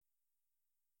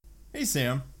Hey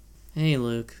Sam, Hey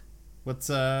Luke. what's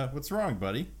wrong,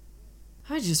 buddy?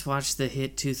 I just watched the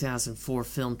hit 2004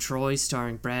 film Troy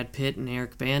starring Brad Pitt and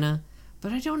Eric Bana,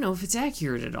 but I don't know if it's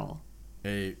accurate at all.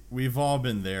 Hey, we've all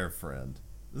been there, friend.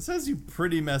 This has you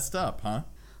pretty messed up, huh?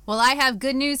 Well, I have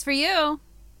good news for you.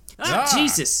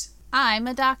 Jesus! I'm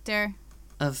a doctor.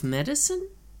 Of medicine?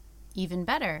 Even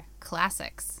better,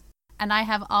 classics. And I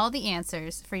have all the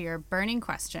answers for your burning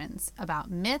questions about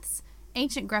myths,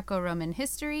 ancient Greco-Roman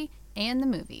history, and the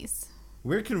movies.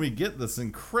 Where can we get this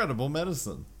incredible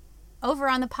medicine? Over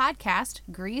on the podcast,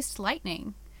 Greased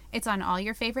Lightning. It's on all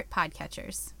your favorite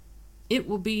podcatchers. It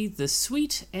will be the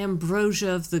sweet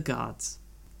ambrosia of the gods.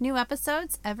 New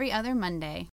episodes every other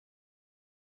Monday.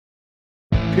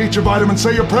 Eat your vitamins,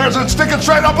 say your prayers, and stick it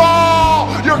straight up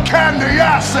all your candy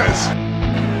asses!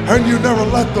 And you never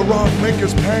let The Rock make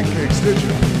his pancakes, did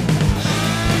you?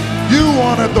 You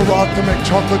wanted The Rock to make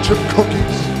chocolate chip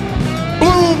cookies,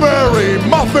 blueberry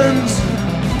muffins,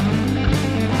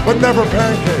 but never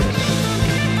pancakes.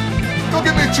 Go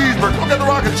get me a cheeseburger. Go get The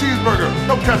Rock a cheeseburger.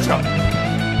 No ketchup.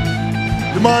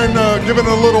 You mind giving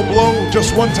it a little blow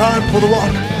just one time for The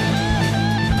Rock?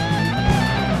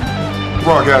 The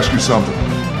Rock, ask you something.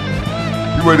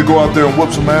 You ready to go out there and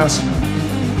whoop some ass? You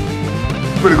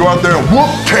ready to go out there and whoop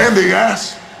candy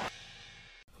ass?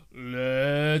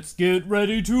 Let's get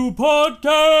ready to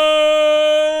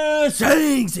podcast!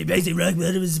 Thanks! A basic rock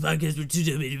metal is a podcast where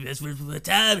two many best friends with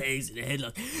Tom Hanks and a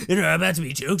headlock and are about to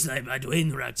be chokeslammed by Dwayne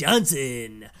The Rock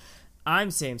Johnson. I'm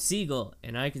Sam Siegel,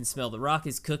 and I can smell The Rock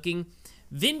is cooking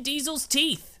Vin Diesel's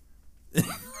teeth.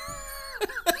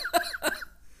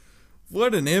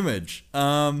 What an image.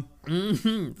 Frying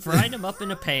him up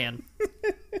in a pan.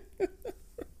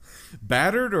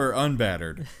 Battered or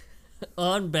unbattered?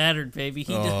 Unbattered, baby.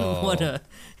 He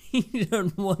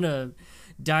doesn't wanna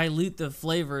dilute the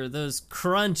flavor of those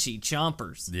crunchy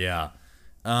chompers. Yeah.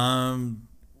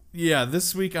 Yeah,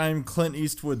 this week I'm Clint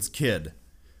Eastwood's kid.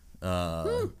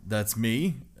 That's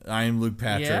me. I am Luke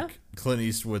Patrick, Yeah? Clint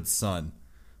Eastwood's son.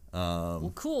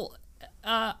 Well, cool.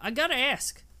 I gotta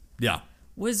ask. Yeah.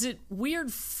 Was it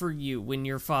weird for you when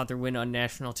your father went on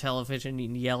national television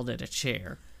and yelled at a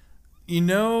chair? You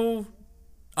know,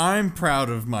 I'm proud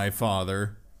of my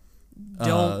father.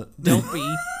 Don't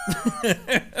be.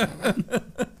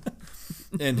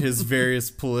 And his various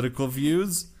political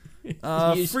views.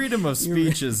 Freedom of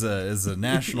speech is a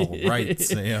national right,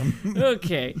 Sam.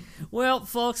 Okay. Well,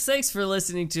 folks, thanks for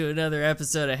listening to another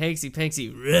episode of Hanksy Panksy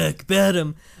Rock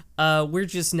Bottom. We're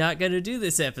just not gonna do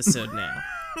this episode now.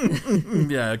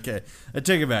 Yeah, okay. I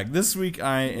take it back. This week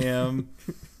I am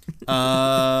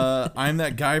I'm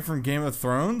that guy from Game of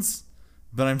Thrones,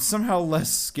 but I'm somehow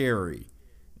less scary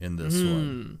in this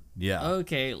one. Yeah.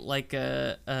 Okay, like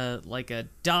a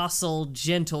docile,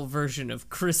 gentle version of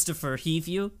Christopher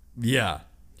Heavey. Yeah.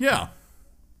 Yeah.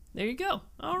 There you go.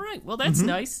 All right. Well, that's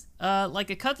nice. Like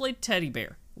a cuddly teddy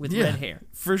bear with Yeah. red hair.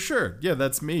 For sure. Yeah,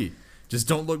 that's me. Just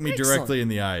don't look me directly in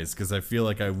the eyes because I feel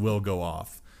like I will go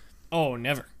off. Oh,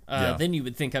 never. Yeah. Then you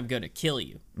would think I'm going to kill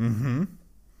you.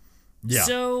 Yeah.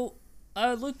 So,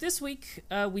 Luke, this week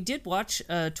we did watch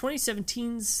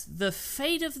 2017's The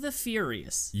Fate of the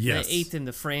Furious. Yes. The 8th in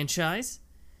the franchise.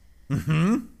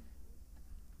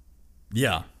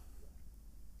 Yeah.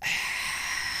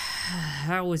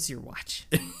 How was your watch?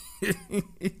 Let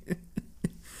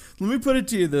me put it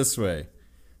to you this way.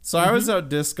 So I was out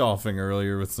disc golfing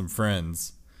earlier with some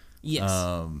friends. Yes.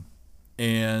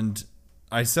 And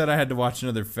I said I had to watch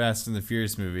another Fast and the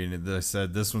Furious movie, and I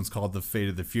said this one's called The Fate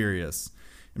of the Furious.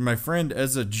 And my friend,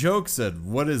 as a joke, said,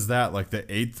 "What is that, like the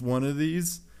 8th one of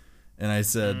these?" And I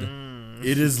said,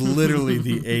 "It is literally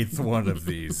the 8th one of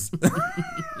these."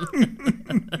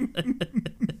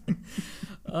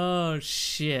 Oh,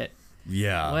 shit.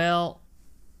 Yeah. Well,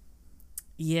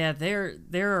 yeah, there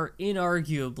are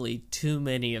inarguably too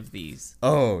many of these.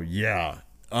 Oh, yeah.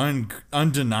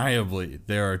 Undeniably,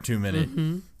 there are too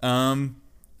many.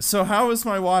 So how was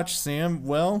my watch, Sam?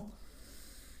 Well,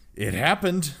 it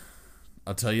happened.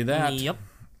 I'll tell you that. Yep.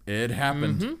 It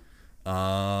happened.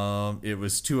 It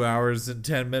was 2 hours and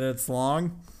 10 minutes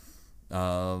long.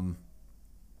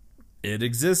 It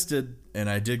existed,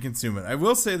 and I did consume it. I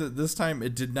will say that this time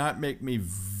it did not make me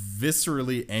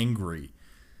viscerally angry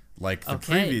like the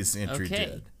previous entry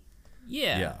did.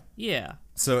 Yeah.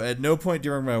 So at no point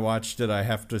during my watch did I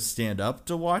have to stand up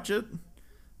to watch it.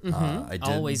 I did.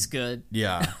 Always good.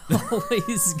 Yeah.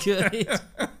 Always good.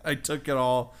 I took it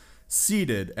all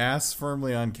seated, ass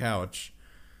firmly on couch.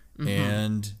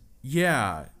 And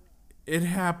yeah, it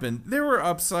happened. There were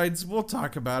upsides. We'll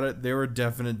talk about it. There were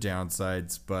definite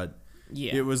downsides, but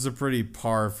Yeah. it was a pretty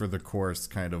par for the course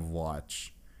kind of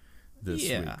watch. this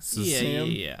Yeah. week. So yeah, Sam,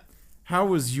 yeah. how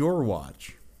was your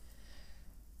watch?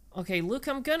 Okay, Luke,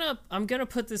 I'm gonna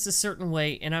put this a certain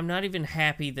way, and I'm not even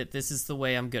happy that this is the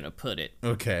way I'm gonna put it.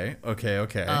 Okay.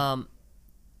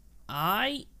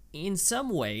 I, in some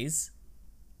ways,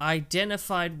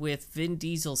 identified with Vin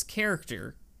Diesel's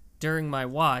character during my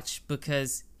watch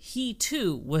because he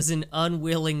too was an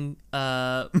unwilling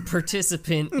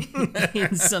participant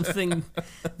in something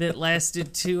that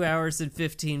lasted 2 hours and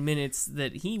 15 minutes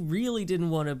that he really didn't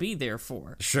want to be there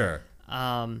for. Sure.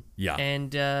 Yeah.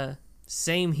 And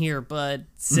same here, bud.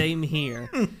 Same here.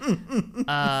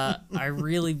 I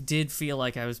really did feel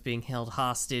like I was being held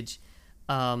hostage.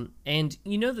 And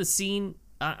you know the scene?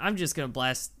 I'm just gonna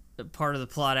blast part of the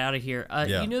plot out of here.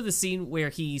 Yeah. You know the scene where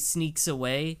he sneaks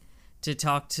away to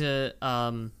talk to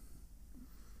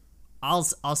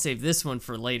I'll save this one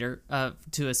for later.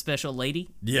 To a special lady.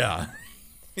 Yeah.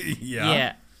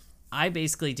 Yeah. I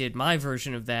basically did my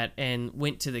version of that and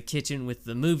went to the kitchen with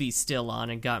the movie still on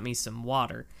and got me some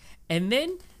water. And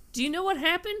then, do you know what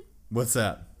happened? What's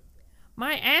that?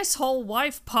 My asshole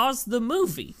wife paused the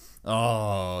movie.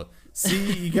 Oh,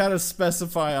 see, you gotta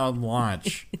specify on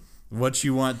launch what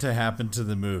you want to happen to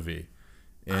the movie.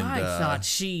 And I thought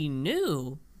she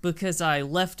knew because I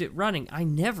left it running. I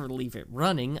never leave it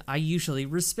running. I usually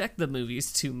respect the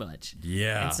movies too much.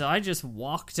 yeah. And so I just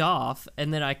walked off,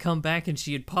 and then I come back and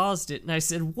she had paused it, and I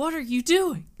said, "What are you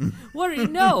doing? What are you?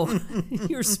 No,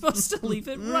 you're supposed to leave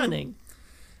it running."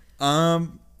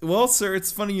 Well, sir,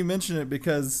 it's funny you mention it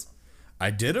because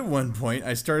I did at one point.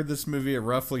 I started this movie at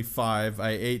roughly 5. I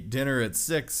ate dinner at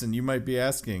 6, and you might be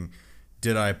asking,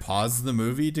 did I pause the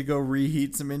movie to go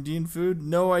reheat some Indian food?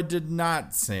 No, I did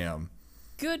not, Sam.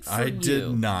 Good for I you.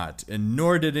 did not, and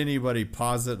nor did anybody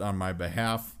pause it on my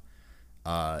behalf. It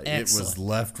was Excellent.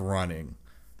 left running,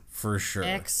 for sure.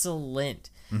 Excellent.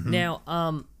 Mm-hmm.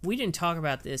 Now, we didn't talk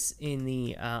about this in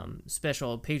the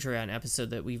special Patreon episode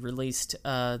that we released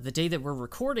the day that we're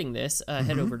recording this. Head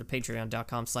Mm-hmm. over to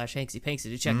patreon.com/HankyPanksy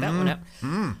to check that one out.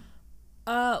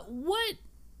 Mm-hmm. What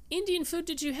Indian food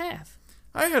did you have?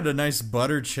 I had a nice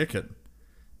butter chicken.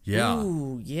 Yeah.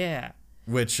 Ooh, yeah.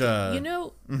 Which, You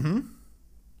know,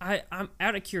 I'm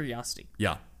out of curiosity.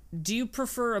 yeah. Do you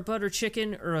prefer a butter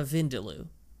chicken or a vindaloo?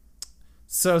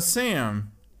 So,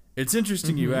 Sam, it's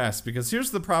interesting you ask because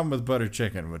here's the problem with butter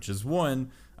chicken, which is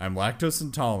one, I'm lactose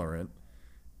intolerant,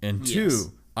 and two, Yes.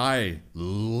 I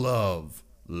love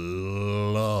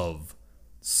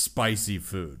spicy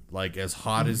food, like as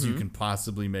hot as you can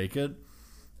possibly make it.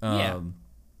 Yeah.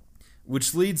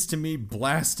 Which leads to me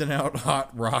blasting out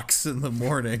hot rocks in the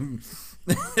morning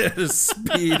at a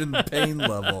speed and pain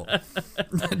level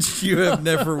that you have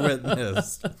never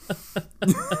witnessed.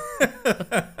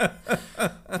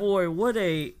 Boy, what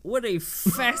a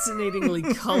fascinatingly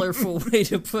colorful way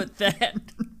to put that.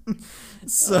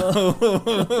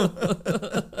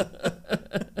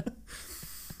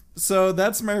 So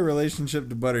that's my relationship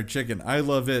to butter chicken. I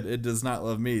love it. It does not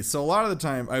love me. So a lot of the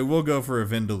time I will go for a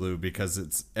vindaloo because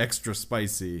it's extra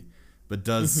spicy, but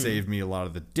does save me a lot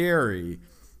of the dairy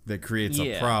that creates a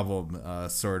Yeah. problem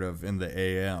sort of in the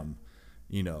AM,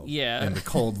 in the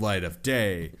cold light of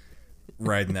day,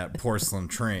 riding that porcelain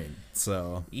train.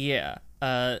 So Yeah.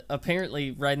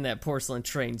 Apparently riding that porcelain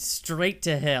train straight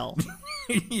to hell.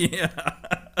 yeah.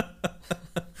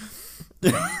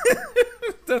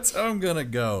 That's how I'm gonna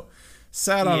go.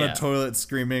 Sat on Yeah. a toilet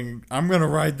screaming, I'm gonna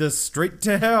ride this straight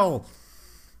to hell.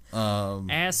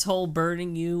 Asshole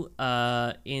burning you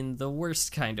in the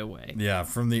worst kind of way. Yeah,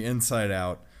 from the inside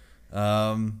out.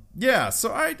 Yeah,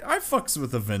 so I fucks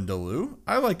with a vindaloo.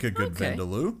 I like a good Okay.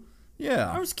 vindaloo. I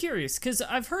Yeah. was curious because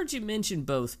I've heard you mention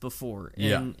both before,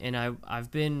 and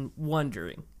I've been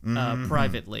wondering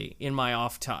privately in my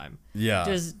off time. Yeah.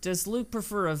 Does Luke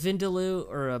prefer a vindaloo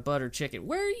or a butter chicken?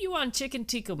 Where are you on chicken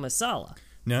tikka masala?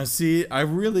 Now, see, I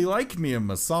really like me a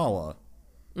masala,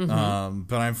 but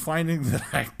I'm finding that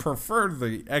I prefer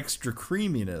the extra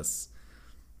creaminess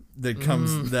that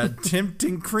comes, that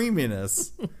tempting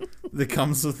creaminess that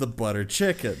comes with the butter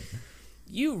chicken.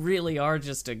 You really are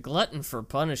just a glutton for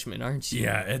punishment, aren't you?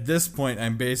 Yeah, at this point,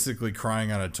 I'm basically crying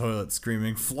on a toilet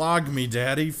screaming, flog me,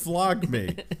 daddy, flog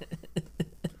me.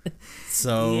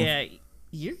 So, Yeah,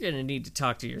 you're gonna need to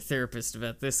talk to your therapist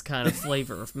about this kind of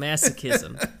flavor of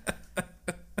masochism.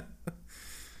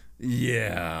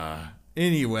 yeah.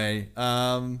 Anyway,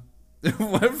 what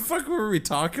the fuck were we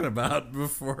talking about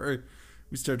before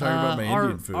we started talking about my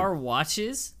Indian food? Our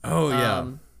watches. Oh, yeah.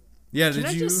 Yeah, Can did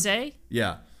I you? just say,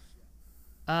 Yeah.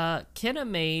 Kenna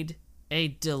made a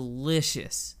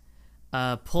delicious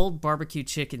pulled barbecue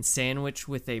chicken sandwich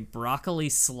with a broccoli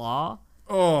slaw.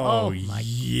 Oh, my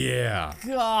yeah.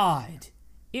 God,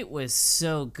 It was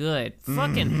so good.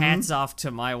 Fucking hats off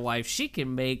to my wife. She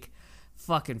can make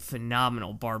fucking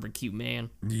phenomenal barbecue,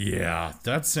 man. Yeah,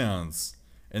 that sounds...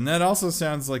 And that also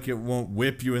sounds like it won't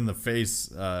whip you in the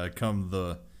face come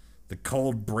the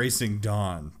cold, bracing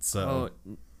dawn. So...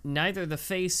 Neither the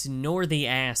face nor the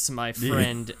ass, my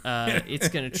friend. It's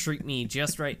going to treat me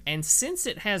just right. And since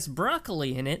it has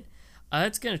broccoli in it,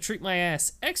 it's going to treat my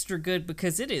ass extra good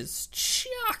because it is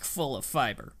chock full of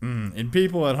fiber. And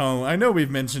people at home, I know we've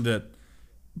mentioned it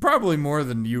probably more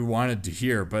than you wanted to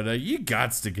hear, but you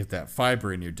gots to get that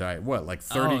fiber in your diet. What, like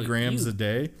 30 grams a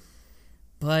day?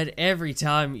 But every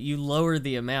time you lower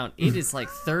the amount, it is like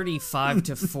 35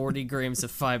 to 40 grams of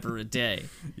fiber a day.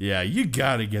 Yeah, you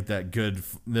gotta get that good,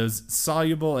 those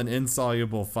soluble and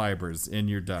insoluble fibers in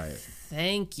your diet.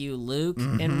 Thank you, Luke.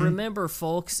 And remember,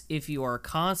 folks, if you are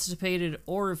constipated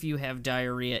or if you have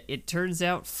diarrhea, it turns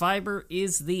out fiber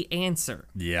is the answer.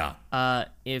 Yeah.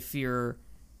 If you're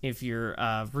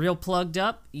real plugged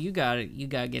up, you gotta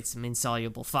get some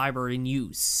insoluble fiber in you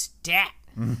stat.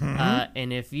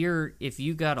 And if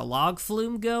you got a log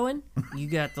flume going, you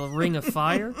got the ring of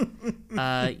fire,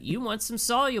 you want some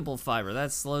soluble fiber.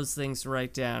 That slows things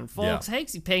right down. Folks, Yeah.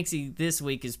 Hanksy Panksy this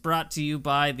week is brought to you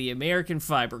by the American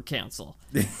Fiber Council.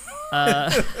 The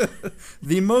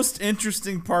most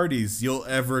interesting parties you'll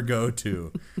ever go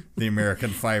to, the American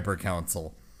Fiber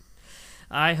Council.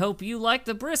 I hope you like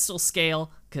the Bristol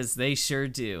scale, because they sure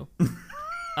do.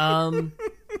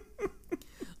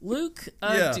 Luke,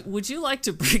 Yeah. would you like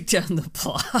to break down the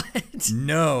plot?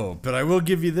 No, but I will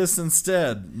give you this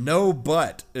instead. No,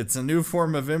 but it's a new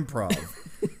form of improv.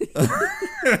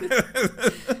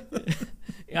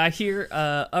 I hear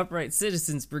Upright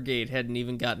Citizens Brigade hadn't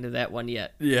even gotten to that one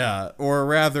yet. Yeah, or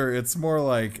rather, it's more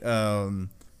like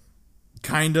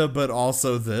kinda, but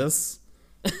also this.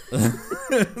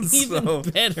 Even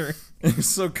better.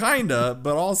 So kinda,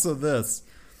 but also this.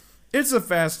 It's a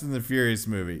Fast and the Furious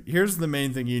movie. Here's the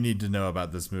main thing you need to know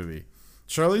about this movie.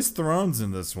 Charlize Theron's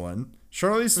in this one.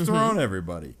 Charlize Theron,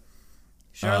 everybody.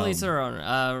 Charlize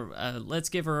Theron. Let's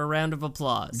give her a round of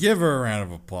applause. Give her a round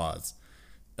of applause.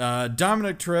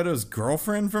 Dominic Toretto's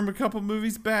girlfriend from a couple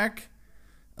movies back,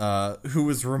 who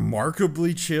was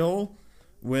remarkably chill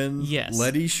when Yes.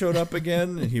 Letty showed up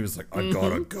again, and he was like, I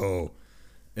gotta go.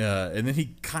 And then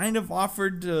he kind of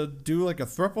offered to do like a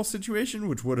throuple situation,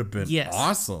 which would have been Yes.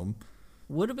 awesome.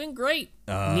 Would have been great.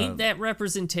 Need that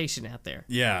representation out there.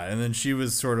 Yeah, and then she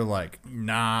was sort of like,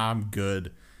 nah, I'm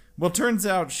good. Well, turns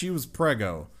out she was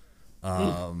preggo.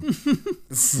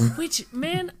 Which,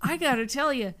 man, I gotta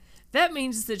tell you, that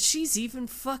means that she's even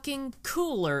fucking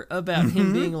cooler about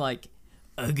him being like,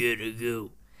 I gotta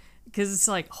go. Because it's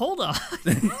like, hold on.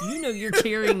 You know you're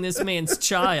carrying this man's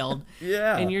child.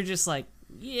 Yeah. And you're just like,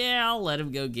 yeah, I'll let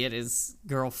him go get his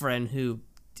girlfriend who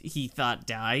he thought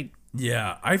died.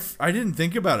 Yeah, I didn't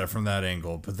think about it from that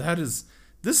angle, but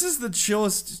this is the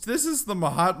chillest, this is the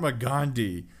Mahatma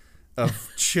Gandhi of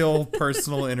chill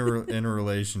personal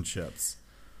interrelationships.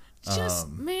 Just,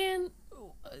 man,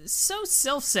 so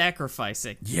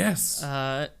self-sacrificing. Yes.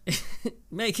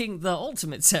 Making the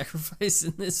ultimate sacrifice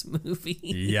in this movie.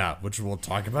 Yeah, which we'll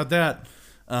talk about that.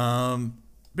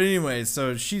 But anyway,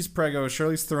 so she's preggo.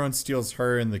 Charlize Theron steals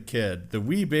her and the kid, the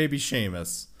wee baby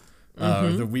Seamus,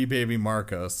 the wee baby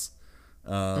Marcos,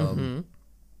 and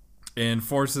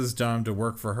forces Dom to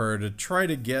work for her to try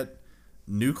to get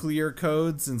nuclear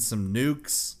codes and some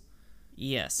nukes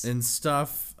Yes. and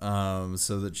stuff,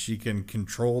 so that she can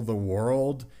control the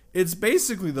world. It's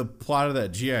basically the plot of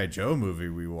that G.I. Joe movie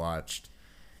we watched.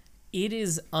 It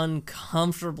is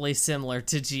uncomfortably similar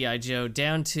to G.I. Joe,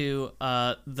 down to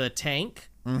the tank.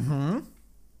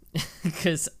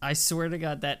 Because I swear to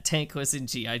God, that tank was in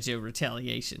G.I. Joe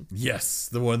Retaliation. Yes,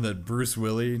 the one that Bruce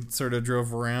Willis sort of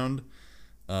drove around.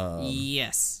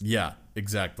 Yes. Yeah,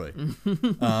 exactly.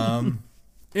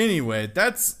 Anyway,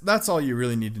 that's all you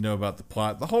really need to know about the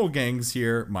plot. The whole gang's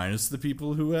here, minus the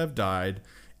people who have died.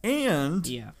 And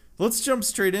Yeah. let's jump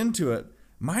straight into it.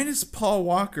 Minus Paul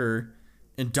Walker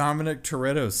and Dominic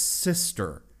Toretto's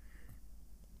sister.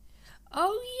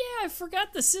 Oh, yeah, I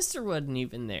forgot the sister wasn't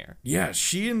even there. Yeah,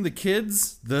 she and the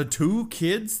kids, the two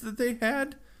kids that they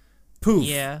had, poof,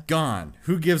 Yeah. gone.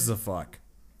 Who gives a fuck?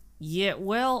 Yeah,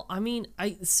 well, I mean,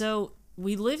 so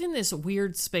we live in this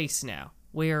weird space now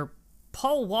where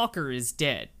Paul Walker is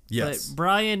dead. Yes. But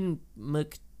Brian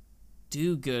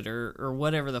McDougall, or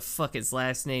whatever the fuck his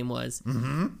last name was,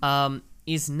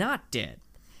 is not dead.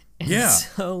 And Yeah.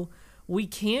 so we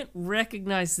can't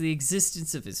recognize the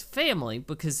existence of his family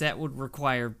because that would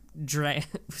require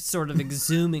sort of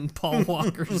exhuming Paul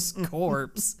Walker's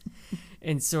corpse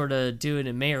and sort of doing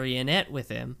a marionette with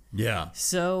him. Yeah.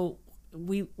 So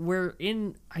we're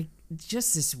in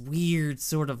just this weird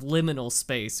sort of liminal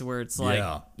space where it's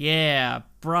like, yeah,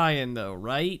 Brian though,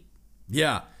 right?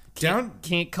 Yeah.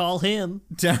 Can't call him.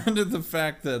 Down to the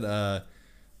fact that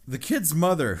the kid's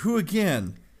mother, who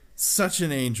again, such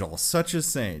an angel, such a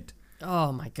saint.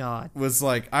 Oh my God. Was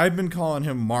like, I've been calling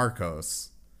him Marcos.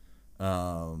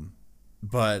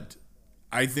 But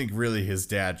I think really his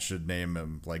dad should name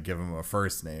him, like give him a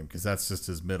first name, because that's just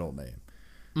his middle name.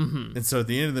 Mm-hmm. And so at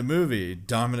the end of the movie,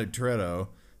 Dominic Toretto,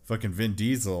 fucking Vin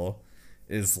Diesel,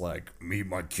 is like, meet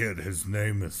my kid, his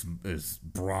name is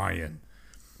Brian.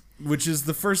 Which is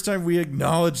the first time we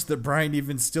acknowledge that Brian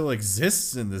even still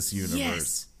exists in this universe.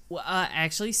 Yes. Well,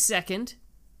 actually, second,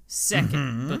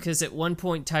 because at one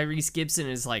point Tyrese Gibson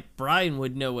is like, Brian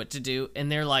would know what to do,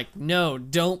 and they're like, no,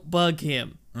 don't bug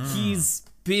him. He's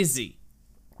busy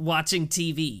watching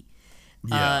TV.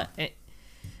 Yeah.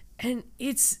 And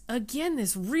it's, again,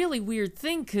 this really weird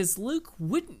thing, because Luke,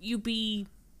 wouldn't you be,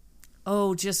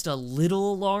 just a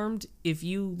little alarmed if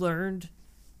you learned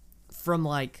from,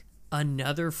 like,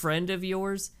 another friend of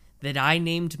yours that I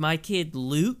named my kid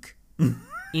Luke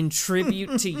in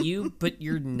tribute to you, but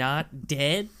you're not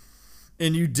dead?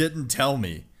 And you didn't tell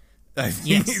me. I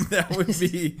think that would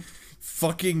be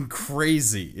fucking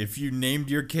crazy if you named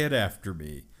your kid after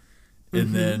me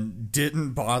and then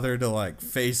didn't bother to like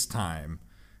FaceTime.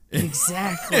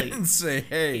 Exactly. And say,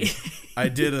 hey, I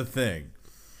did a thing.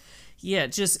 Yeah,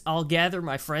 I'll gather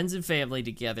my friends and family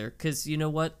together, because you know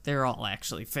what? They're all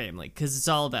actually family, because it's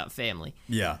all about family.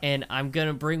 Yeah. And I'm going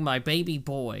to bring my baby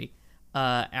boy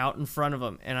out in front of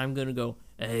them, and I'm going to go,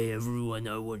 hey, everyone,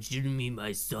 I want you to meet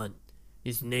my son.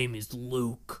 His name is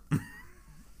Luke.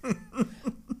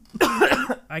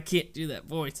 I can't do that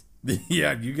voice.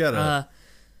 Yeah, you gotta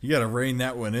rein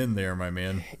that one in there, my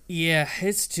man. Yeah,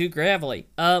 it's too gravelly.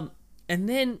 And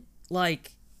then,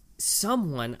 like,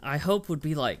 someone, I hope, would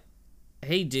be like,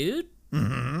 hey, dude,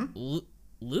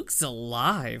 Luke's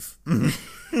alive.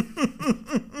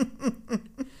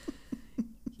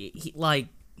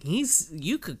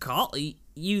 You could call.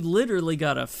 You literally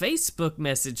got a Facebook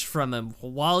message from him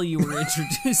while you were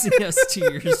introducing us to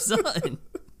your son.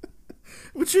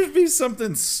 Which would be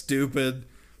something stupid,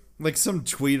 like some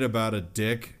tweet about a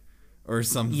dick or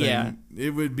something. Yeah.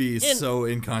 It would be so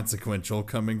inconsequential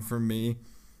coming from me.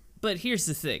 But here's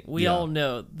the thing. We all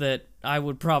know that I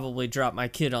would probably drop my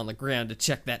kid on the ground to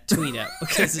check that tweet out,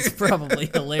 because it's probably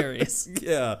hilarious.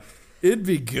 Yeah. It'd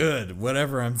be good,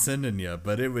 whatever I'm sending you,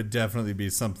 but it would definitely be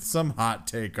some hot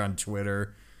take on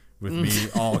Twitter with me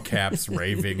all caps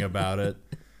raving about it.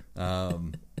 Yeah.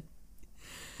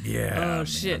 Oh,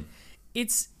 shit.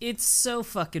 It's so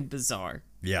fucking bizarre.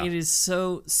 Yeah. It is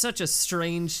such a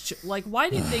strange... Like, why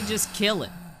didn't they just kill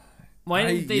him? Why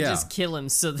didn't they just kill him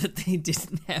so that they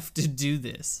didn't have to do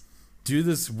this? Do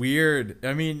this weird...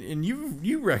 I mean, and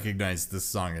you recognize this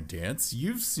song and dance.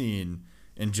 You've seen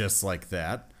And Just Like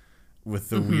That with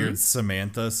the weird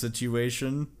Samantha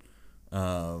situation.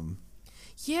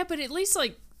 Yeah, but at least,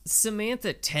 like,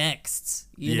 Samantha texts,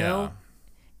 you know?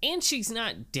 And she's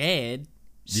not dead.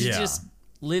 She just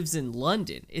lives in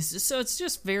London. So it's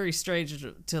just very strange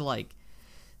to like,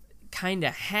 kind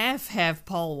of have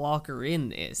Paul Walker in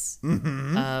this,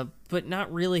 but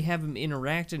not really have him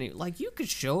interact in it. Like, you could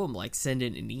show him, like,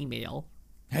 sending an email.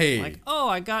 Hey. Like,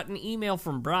 I got an email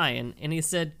from Brian, and he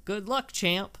said, good luck,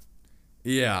 champ.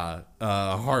 Yeah,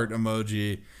 heart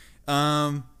emoji.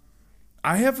 I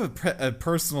have a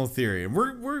personal theory,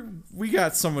 and we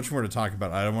got so much more to talk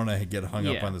about. I don't want to get hung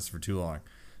up on this for too long.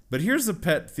 But here's a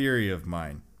pet theory of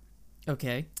mine.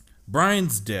 Okay.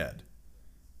 Brian's dead.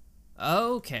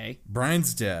 Okay.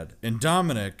 Brian's dead. And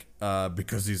Dominic,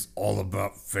 because he's all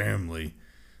about family,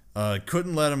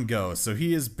 couldn't let him go. So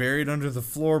he is buried under the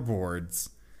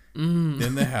floorboards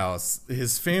in the house.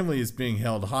 His family is being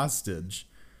held hostage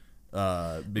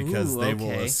because they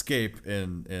will escape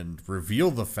and reveal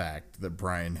the fact that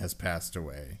Brian has passed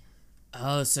away.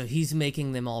 Oh, so he's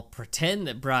making them all pretend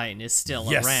that Brian is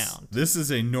still around. This is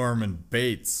a Norman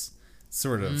Bates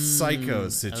sort of psycho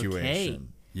situation. Okay.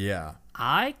 Yeah.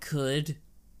 I could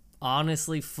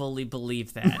honestly fully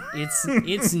believe that.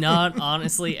 It's not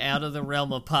honestly out of the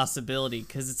realm of possibility,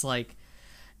 because it's like,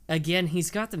 again,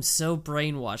 he's got them so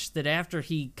brainwashed that after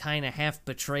he kind of half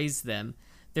betrays them,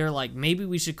 they're like, maybe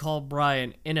we should call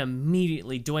Brian, and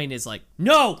immediately Dwayne is like,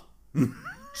 no!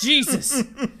 Jesus!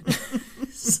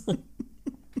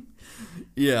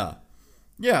 Yeah.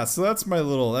 Yeah, so that's my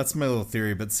little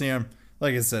theory. But Sam,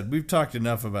 like I said, we've talked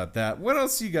enough about that. What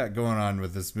else you got going on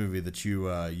with this movie that you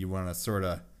want to sort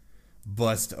of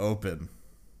bust open?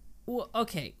 Well,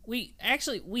 okay, we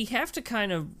have to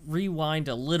kind of rewind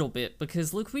a little bit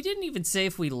because, Luke, we didn't even say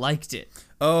if we liked it.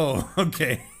 Oh,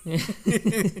 okay.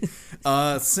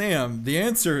 Sam, the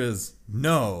answer is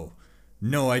no.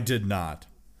 No, I did not.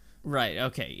 Right,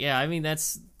 okay. Yeah, I mean,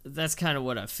 that's kind of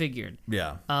what I figured.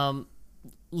 Yeah.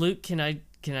 Luke, can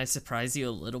I surprise you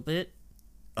a little bit?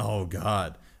 Oh,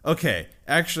 God. Okay,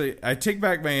 actually, I take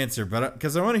back my answer, but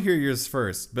because I want to hear yours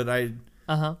first, but I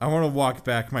want to walk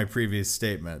back my previous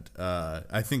statement.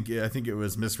 I think it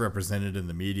was misrepresented in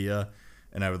the media,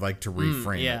 and I would like to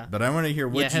reframe it. But I want to hear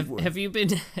what have you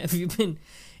been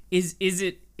is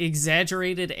it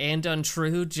exaggerated and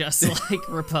untrue, just like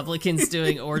Republicans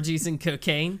doing orgies and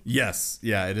cocaine? Yes,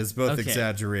 yeah, it is both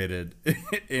exaggerated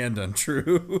and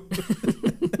untrue.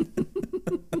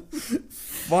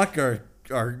 Fuck our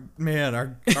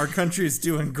country is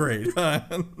doing great.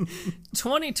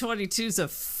 2022 is a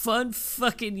fun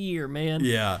fucking year, man.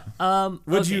 Yeah.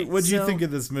 What'd you think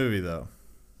of this movie though?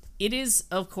 It is,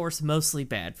 of course, mostly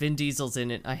bad. Vin Diesel's in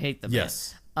it. I hate the man.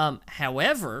 Yes.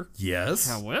 However,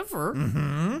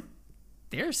 mm-hmm.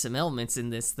 there are some elements in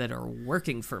this that are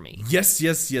working for me. Yes.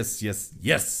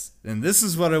 And this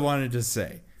is what I wanted to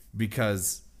say,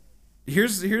 because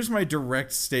here's my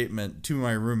direct statement to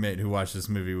my roommate who watched this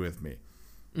movie with me.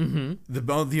 Mm-hmm.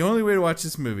 The only way to watch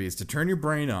this movie is to turn your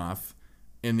brain off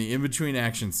in the in-between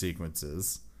action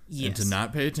sequences and to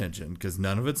not pay attention because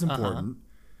none of it's important.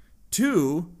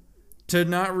 2, to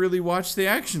not really watch the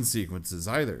action sequences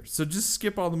either. So just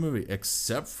skip all the movie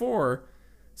except for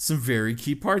some very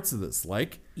key parts of this,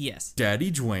 like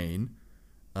Daddy Dwayne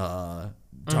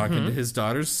talking to his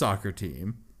daughter's soccer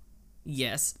team.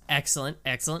 Yes, excellent.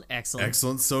 Excellent,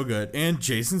 so good. And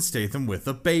Jason Statham with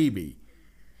a baby.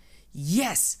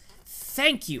 Yes,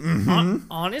 thank you.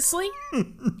 Honestly,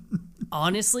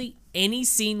 any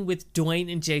scene with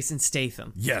Dwayne and Jason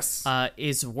Statham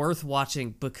is worth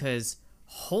watching because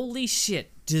holy shit,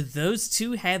 do those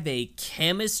two have a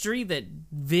chemistry that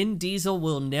Vin Diesel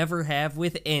will never have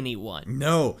with anyone.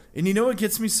 No, and you know what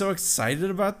gets me so excited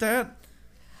about that?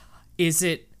 Is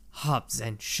it Hobbs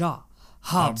and Shaw?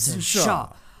 Hobbs and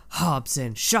Shaw. Hobbs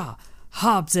and Shaw.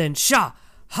 Hobbs and Shaw.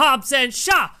 Hobbs and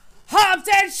Shaw. Hobbs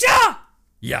and Shaw!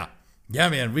 Yeah,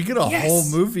 man, we get a whole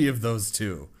movie of those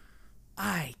two.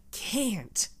 I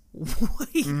can't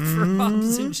wait for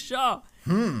Hobbs and Shaw.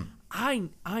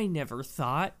 I never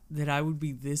thought that I would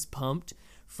be this pumped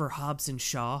for Hobbs and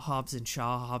Shaw.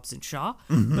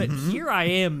 But here I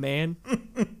am, man.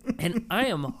 And I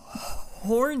am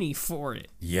horny for it.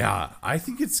 Yeah, I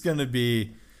think it's going to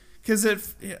be... Because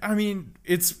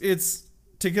it's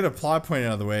to get a plot point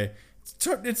out of the way,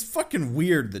 it's fucking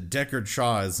weird that Deckard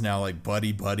Shaw is now like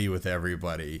buddy with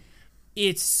everybody.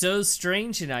 It's so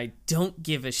strange, and I don't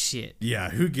give a shit. Yeah,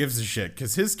 who gives a shit?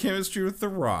 Because his chemistry with The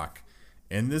Rock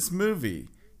in this movie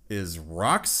is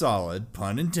rock solid,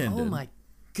 pun intended. Oh my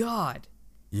god.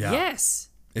 Yeah. Yes.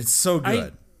 It's so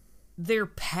good. Their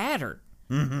pattern.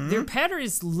 Their pattern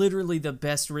is literally the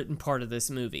best written part of this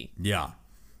movie. Yeah.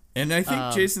 And I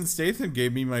think Jason Statham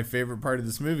gave me my favorite part of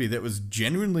this movie that was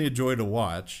genuinely a joy to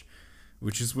watch,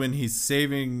 which is when he's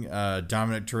saving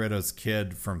Dominic Toretto's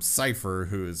kid from Cypher,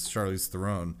 who is Charlize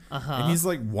Theron. And he's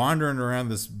like wandering around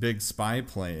this big spy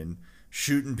plane,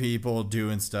 shooting people,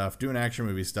 doing action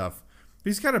movie stuff. But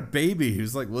he's got a baby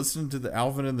who's like listening to the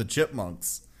Alvin and the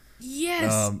Chipmunks.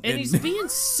 Yes, and he's being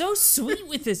so sweet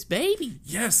with this baby.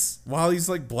 Yes, while he's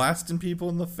like blasting people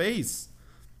in the face.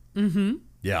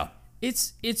 Yeah.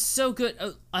 It's so good.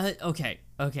 Okay.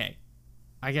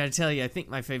 I gotta tell you, I think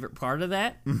my favorite part of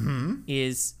that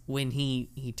is when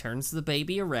he turns the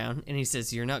baby around and he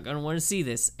says, "You're not gonna want to see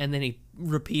this," and then he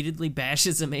repeatedly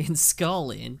bashes a man's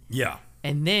skull in. Yeah.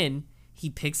 And then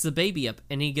he picks the baby up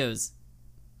and he goes,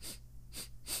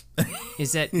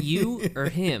 "Is that you or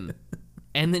him?"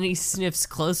 And then he sniffs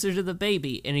closer to the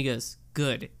baby and he goes,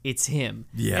 "Good, it's him."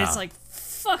 Yeah. And it's like,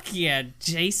 fuck yeah,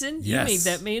 Jason. Yes. You made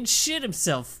that man shit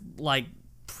himself, like,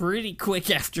 pretty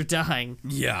quick after dying.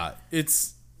 Yeah,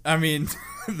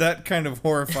 that kind of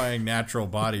horrifying natural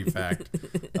body fact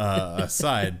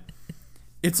aside,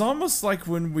 it's almost like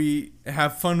when we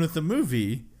have fun with the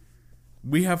movie,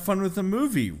 we have fun with the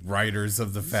movie writers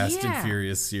of the Fast and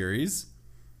Furious series.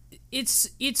 It's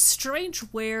strange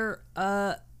where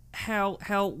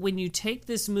how when you take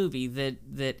this movie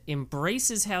that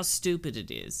embraces how stupid it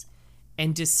is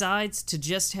and decides to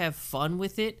just have fun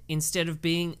with it instead of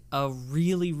being a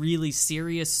really, really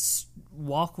serious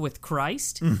walk with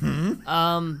Christ,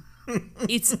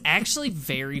 it's actually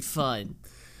very fun.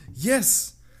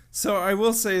 Yes. So I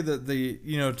will say that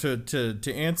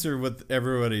to answer what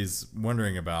everybody's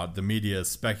wondering about, the media is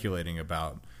speculating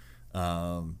about,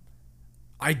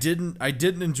 I didn't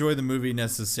enjoy the movie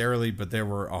necessarily, but there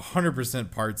were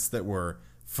 100% parts that were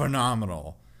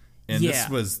phenomenal. And Yeah.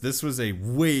 this was a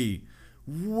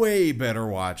way better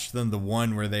watch than the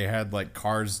one where they had like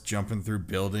cars jumping through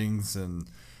buildings and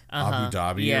Abu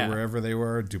Dhabi yeah. or wherever they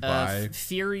were, Dubai.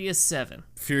 Furious 7.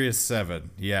 Furious 7.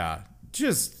 Yeah.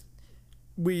 Just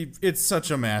it's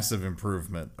such a massive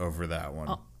improvement over that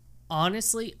one.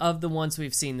 Honestly, of the ones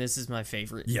we've seen, this is my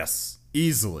favorite. Yes.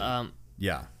 Easily.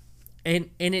 Yeah. And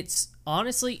it's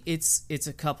honestly it's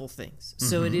a couple things.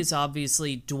 So it is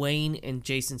obviously Dwayne and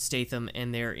Jason Statham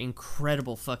and their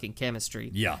incredible fucking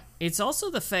chemistry. Yeah. It's also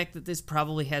the fact that this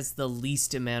probably has the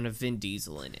least amount of Vin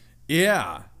Diesel in it.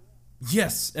 Yeah.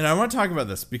 Yes. And I want to talk about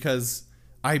this because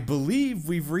I believe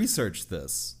we've researched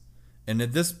this. And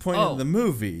at this point in the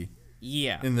movie,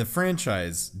 Yeah. in the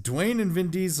franchise, Dwayne and Vin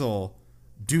Diesel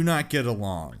do not get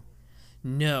along.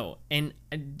 No. And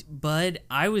Bud,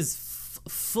 I was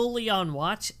fully on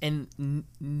watch, and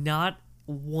not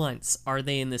once are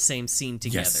they in the same scene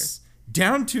together. Yes.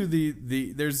 Down to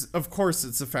the there's, of course,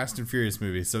 it's a Fast and Furious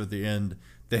movie, so at the end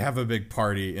they have a big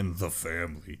party and the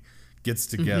family gets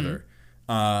together.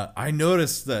 I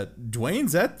noticed that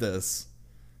Dwayne's at this,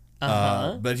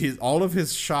 but all of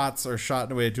his shots are shot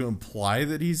in a way to imply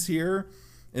that he's here.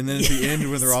 And then at the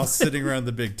end, when they're all sitting around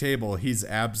the big table, he's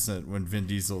absent when Vin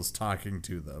Diesel's talking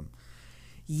to them.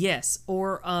 Yes,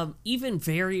 or even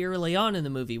very early on in the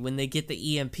movie when they get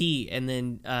the EMP and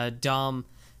then Dom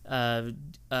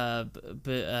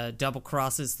double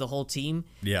crosses the whole team.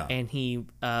 Yeah. And he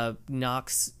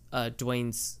knocks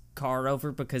Dwayne's car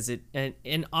over because it...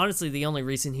 And honestly, the only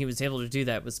reason he was able to do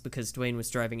that was because Dwayne was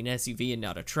driving an SUV and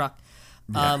not a truck.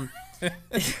 Yeah.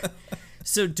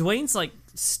 So Dwayne's like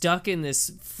stuck in this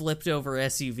flipped over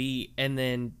SUV, and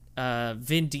then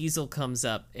Vin Diesel comes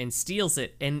up and steals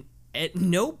it, and at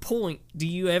no point do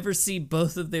you ever see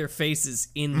both of their faces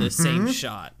in the same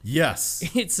shot. Yes.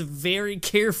 It's very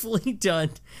carefully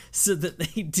done so that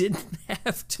they didn't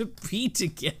have to be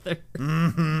together.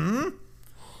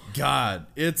 God,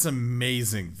 it's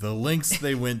amazing the lengths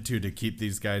they went to keep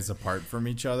these guys apart from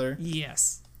each other.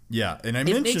 Yes. Yeah, and I It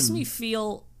mentioned... makes me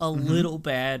feel a little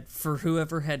bad for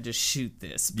whoever had to shoot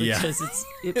this, because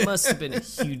it must have been a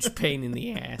huge pain in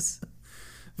the ass.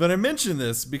 But I mention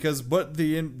this because what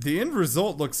the end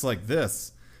result looks like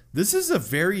this. This is a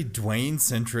very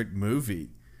Dwayne-centric movie.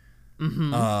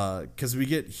 Because we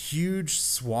get huge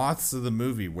swaths of the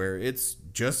movie where it's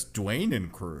just Dwayne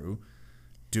and crew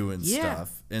doing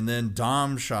stuff. And then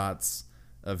Dom shots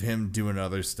of him doing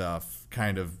other stuff,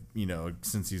 kind of,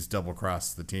 since he's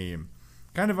double-crossed the team,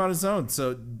 kind of on his own.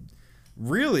 So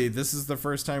really, this is the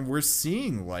first time we're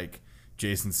seeing, like,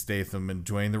 Jason Statham and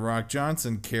Dwayne "The Rock"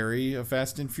 Johnson carry a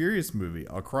Fast and Furious movie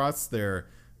across their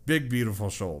big, beautiful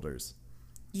shoulders.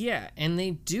 Yeah, and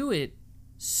they do it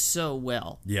so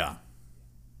well. Yeah.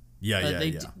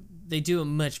 They do a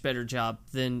much better job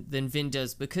than Vin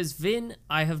does, because Vin,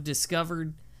 I have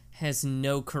discovered, has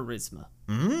no charisma.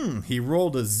 He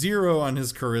rolled a 0 on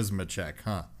his charisma check,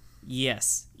 huh?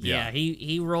 Yes. Yeah. Yeah,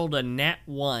 he rolled a nat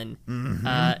 1,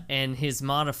 and his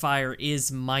modifier is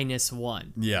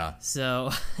 -1. Yeah.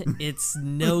 So it's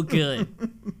no good.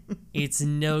 It's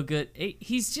no good.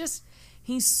 He's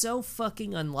so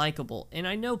fucking unlikable. And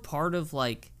I know part of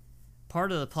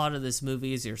the plot of this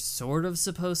movie is you're sort of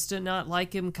supposed to not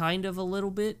like him, kind of a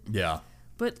little bit. Yeah.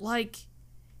 But, like,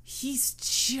 he's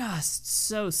just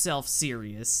so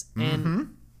self-serious.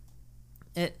 And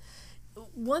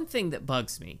one thing that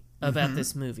bugs me about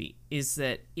this movie is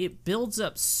that it builds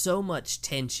up so much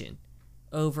tension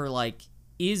over, like,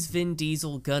 is Vin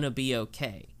Diesel gonna be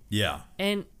okay? Yeah.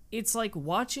 And it's like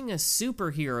watching a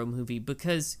superhero movie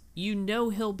because you know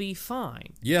he'll be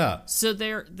fine. Yeah. So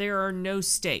there are no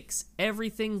stakes.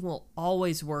 Everything will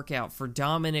always work out for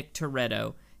Dominic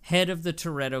Toretto, head of the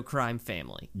Toretto crime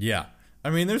family. Yeah. I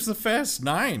mean, there's the Fast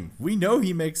 9. We know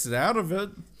he makes it out of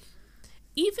it.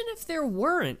 Even if there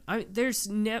weren't, there's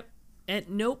at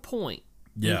no point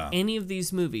in any of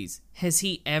these movies has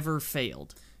he ever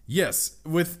failed. Yes,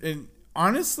 and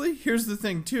honestly, here's the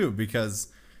thing too, because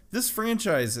this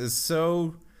franchise is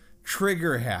so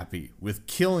trigger happy with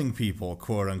killing people,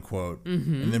 quote unquote,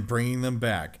 and then bringing them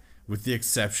back, with the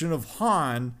exception of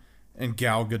Han and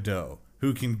Gal Gadot,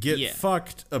 who can get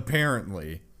fucked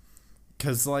apparently.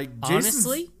 Because, like,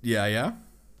 honestly,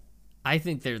 I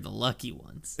think they're the lucky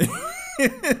ones.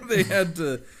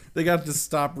 They got to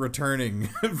stop returning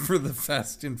for the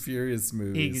Fast and Furious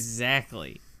movies.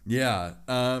 Exactly. Yeah,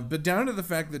 but down to the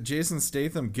fact that Jason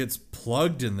Statham gets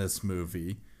plugged in this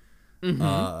movie,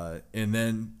 and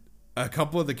then a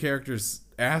couple of the characters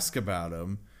ask about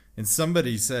him, and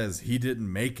somebody says he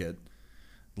didn't make it.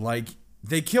 Like,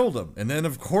 they killed him. And then,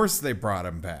 of course, they brought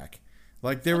him back.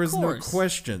 Like, there was no course.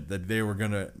 question that they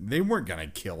weren't gonna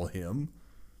kill him.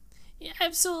 Yeah,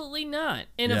 absolutely not.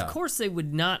 And Yeah. of course they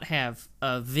would not have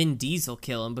Vin Diesel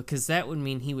kill him, because that would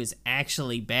mean he was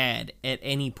actually bad at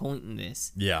any point in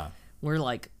this. Yeah. Where,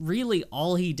 like, really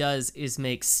all he does is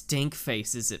make stink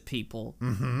faces at people.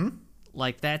 Mm-hmm.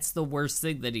 Like, that's the worst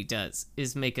thing that he does,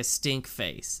 is make a stink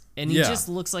face. And he Yeah. just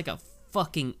looks like a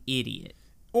fucking idiot.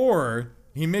 Or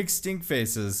he makes stink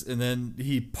faces and then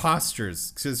he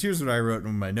postures. Because here's what I wrote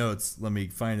in my notes. Let me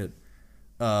find it.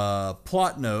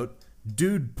 Plot note.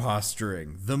 Dude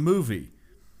posturing. The movie.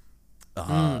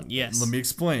 Yes. Let me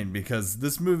explain. Because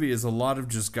this movie is a lot of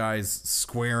just guys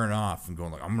squaring off and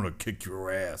going like, I'm going to kick your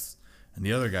ass. And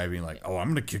the other guy being like, oh, I'm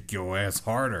going to kick your ass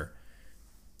harder.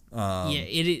 Yeah,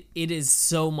 it is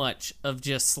so much of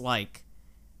just like,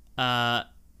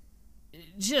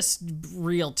 just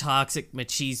real toxic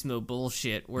machismo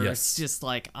bullshit. Where Yes. it's just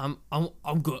like, I'm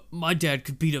good. My dad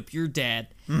could beat up your dad,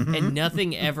 and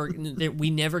nothing ever. We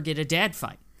never get a dad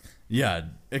fight. Yeah,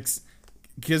 because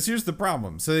here's the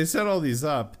problem. So they set all these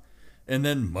up, and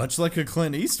then much like a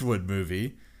Clint Eastwood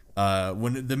movie,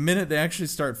 when the minute they actually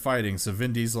start fighting, so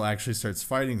Vin Diesel actually starts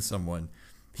fighting someone,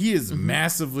 he is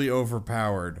massively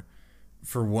overpowered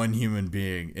for one human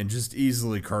being and just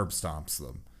easily curb stomps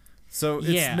them. So it's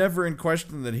Yeah. never in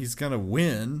question that he's gonna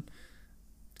win,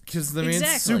 because the man's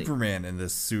Exactly. Superman in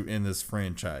this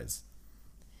franchise.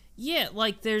 Yeah,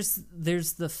 like there's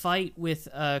the fight with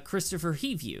Christopher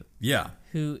Heavue, Yeah,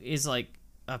 who is like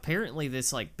apparently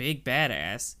this like big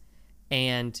badass,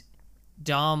 and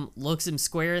Dom looks him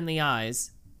square in the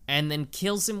eyes and then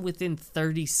kills him within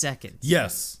 30 seconds.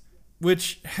 yes,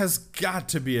 which has got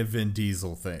to be a Vin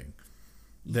Diesel thing.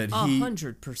 That he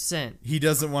 100%. he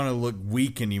doesn't want to look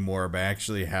weak anymore by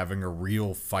actually having a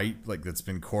real fight like that's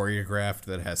been choreographed,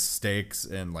 that has stakes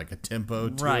and like a tempo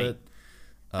to Right. it.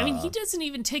 I mean, he doesn't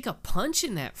even take a punch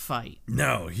in that fight.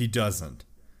 No, he doesn't.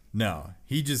 No,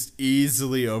 he just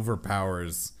easily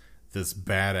overpowers this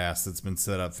badass that's been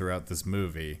set up throughout this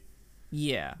movie.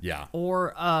 Yeah. Yeah.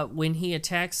 Or when he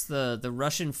attacks the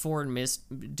Russian foreign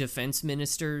defense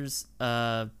minister's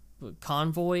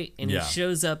convoy, and Yeah. he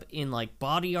shows up in like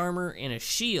body armor and a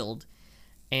shield,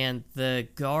 and the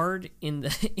guard in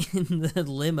the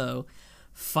limo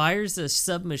fires a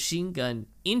submachine gun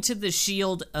into the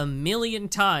shield 1,000,000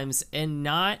 times, and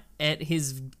not at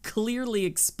his clearly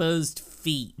exposed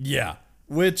feet. Yeah,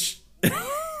 which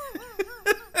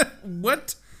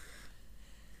what?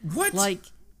 Like,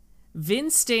 Vin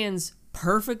stands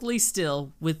perfectly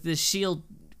still with the shield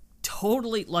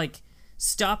totally, like,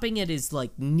 stopping at his,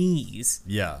 like, knees,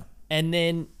 Yeah. and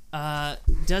then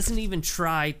doesn't even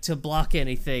try to block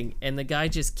anything, and the guy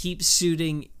just keeps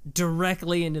shooting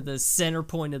directly into the center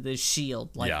point of this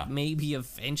shield. Like, Yeah. maybe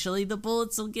eventually the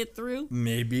bullets will get through?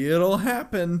 Maybe it'll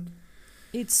happen.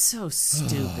 It's so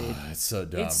stupid. It's so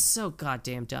dumb. It's so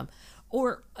goddamn dumb.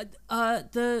 Or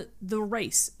the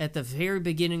race at the very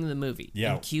beginning of the movie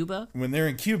Yeah. in Cuba. When they're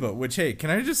in Cuba, which, hey, can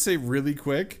I just say really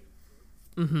quick?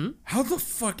 Mm-hmm. How the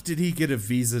fuck did he get a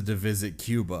visa to visit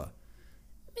Cuba?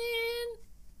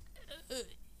 Man,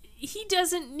 he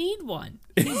doesn't need one.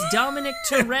 He's Dominic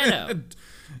Toretto.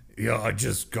 Yeah, I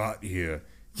just got here.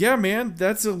 Yeah, man,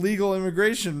 that's illegal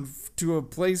immigration to a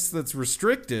place that's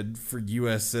restricted for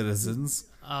U.S. citizens.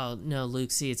 Oh, no,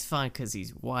 Luke, see, it's fine because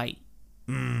he's white.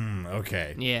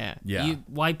 Okay. Yeah. Yeah.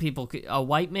 White people, a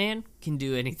white man can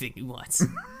do anything he wants.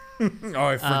 Oh,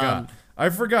 I forgot. I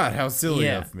forgot how silly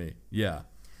yeah. of me. Yeah.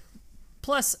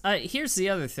 Plus, here's the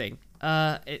other thing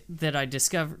that I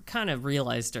kind of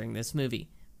realized during this movie.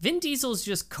 Vin Diesel's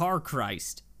just Car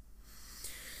Christ.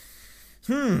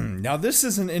 Now, this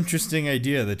is an interesting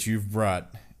idea that you've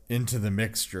brought into the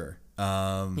mixture.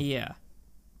 Yeah.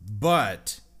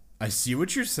 But I see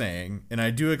what you're saying, and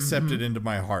I do accept it into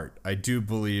my heart. I do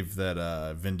believe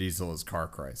that Vin Diesel is Car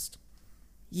Christ.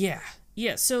 Yeah.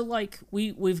 Yeah, so, like,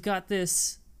 we've got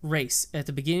this race at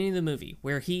the beginning of the movie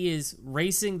where he is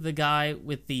racing the guy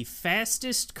with the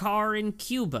fastest car in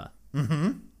Cuba.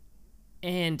 Mm-hmm.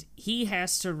 And he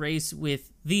has to race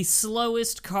with the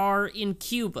slowest car in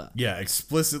Cuba. Yeah,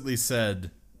 explicitly said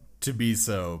to be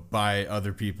so by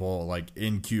other people, like,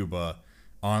 in Cuba,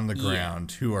 on the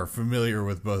ground, who are familiar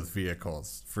with both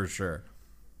vehicles, for sure.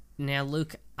 Now,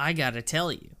 Luke, I gotta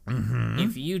tell you,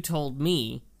 if you told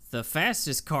me the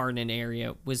fastest car in an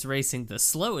area was racing the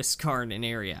slowest car in an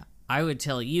area, I would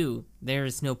tell you there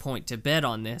is no point to bet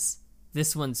on this.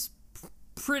 This one's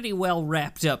pretty well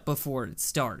wrapped up before it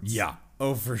starts. Yeah.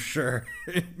 Oh, for sure.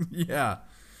 Yeah.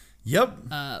 Yep.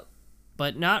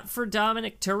 but not for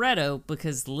Dominic Toretto,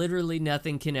 because literally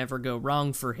nothing can ever go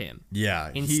wrong for him.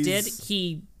 Yeah. Instead,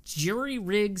 he jury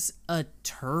rigs a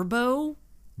turbo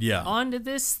yeah. onto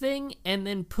this thing and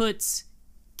then puts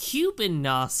Cuban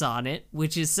NOS on it,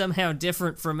 which is somehow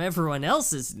different from everyone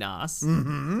else's NOS.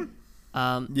 Mm-hmm.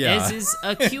 Yeah. As is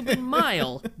a Cuban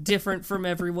mile different from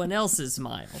everyone else's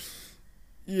mile.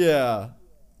 Yeah.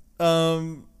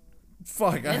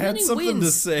 Fuck, I had something to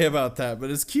wins. say about that, but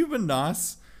is Cuban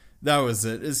NOS, that was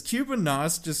it. Is Cuban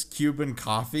NOS just Cuban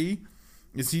coffee?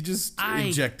 Is he just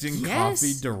injecting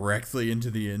coffee directly into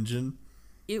the engine?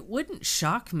 It wouldn't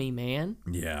shock me, man.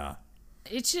 Yeah.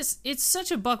 It's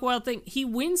such a buck wild thing. He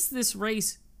wins this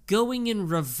race going in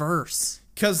reverse.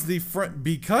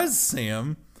 Because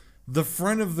Sam, the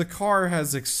front of the car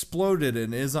has exploded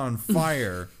and is on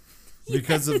fire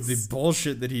because of the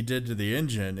bullshit that he did to the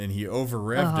engine, and he over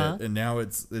revved it, and now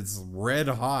it's red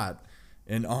hot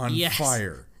and on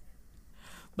fire.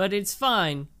 But it's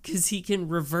fine, because he can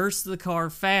reverse the car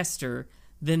faster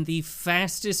than the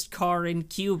fastest car in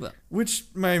Cuba. Which,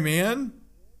 my man,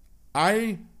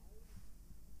 I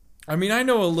mean, I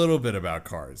know a little bit about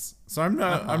cars, so I'm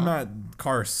not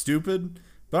car stupid,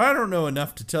 but I don't know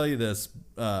enough to tell you this.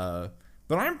 But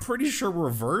I'm pretty sure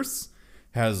reverse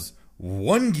has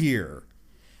one gear.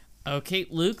 Okay,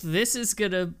 Luke,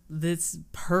 this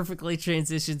perfectly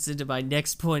transitions into my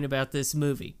next point about this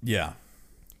movie. Yeah.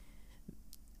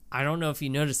 I don't know if you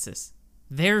noticed this.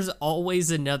 There's always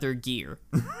another gear.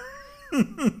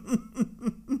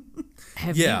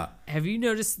 Have you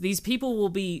noticed these people will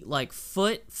be like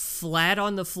foot flat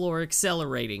on the floor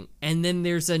accelerating, and then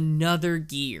there's another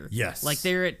gear. Yes. Like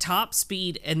they're at top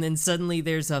speed, and then suddenly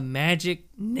there's a magic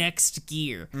next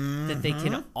gear that they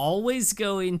can always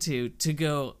go into to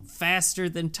go faster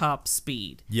than top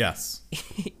speed. Yes.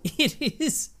 It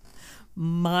is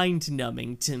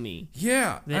mind-numbing to me.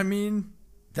 Yeah, I mean,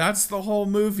 that's the whole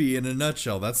movie in a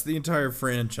nutshell. That's the entire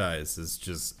franchise, is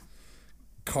just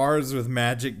cars with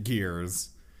magic gears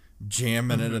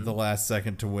jamming it at the last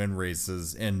second to win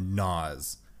races and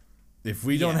NOS. If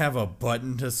we don't have a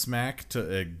button to smack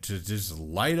to just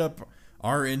light up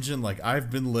our engine like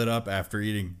I've been lit up after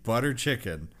eating butter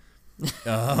chicken,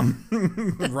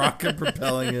 rocket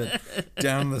propelling it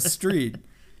down the street,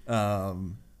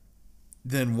 then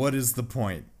what is the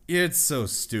point? It's so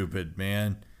stupid,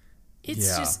 man.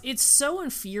 It's so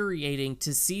infuriating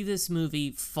to see this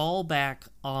movie fall back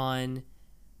on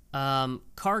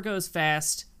car goes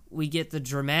fast. We get the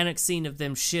dramatic scene of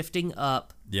them shifting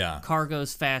up. Yeah. Car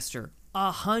goes faster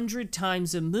 100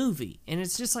 times a movie. And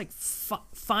it's just like,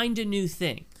 find a new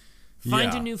thing.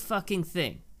 Find a new fucking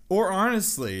thing. Or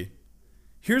honestly,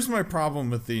 here's my problem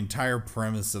with the entire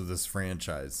premise of this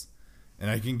franchise. And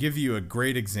I can give you a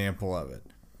great example of it.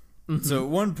 Mm-hmm. So at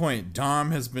one point,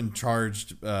 Dom has been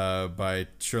charged by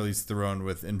Charlize Theron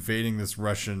with invading this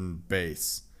Russian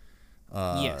base.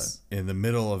 In the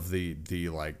middle of the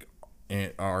like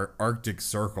our Arctic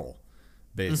Circle,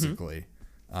 basically.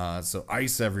 So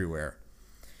ice everywhere.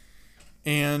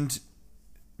 And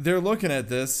they're looking at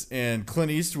this, and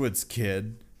Clint Eastwood's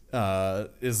kid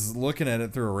is looking at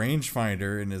it through a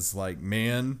rangefinder and is like,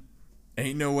 man,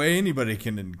 ain't no way anybody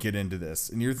can get into this.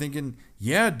 And you're thinking,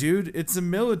 yeah, dude, it's a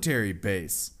military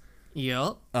base.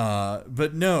 Yep.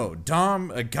 But no,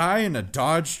 Dom, a guy in a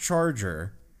Dodge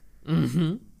Charger,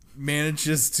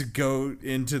 manages to go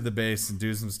into the base and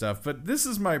do some stuff. But this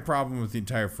is my problem with the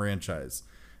entire franchise.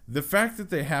 The fact that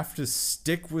they have to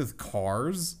stick with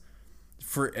cars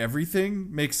for everything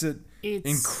makes it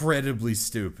incredibly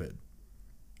stupid.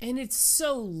 And it's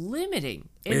so limiting.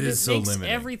 It is so makes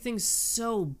limiting. Everything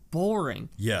so boring.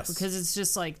 Yes. Because it's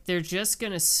just like they're just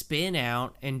going to spin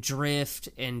out and drift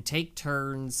and take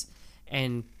turns.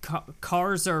 And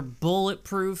cars are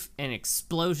bulletproof and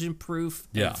explosion proof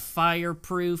and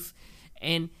fireproof.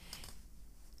 And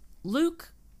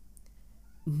Luke,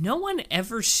 no one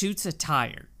ever shoots a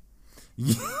tire.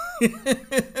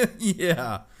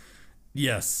 Yeah.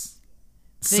 Yes.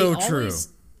 So true.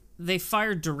 They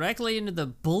fire directly into the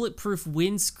bulletproof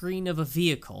windscreen of a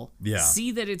vehicle,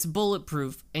 see that it's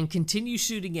bulletproof, and continue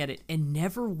shooting at it, and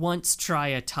never once try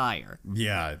a tire.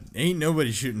 Yeah, ain't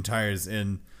nobody shooting tires.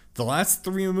 And the last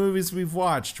 3 movies we've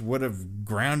watched would have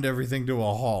ground everything to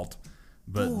a halt.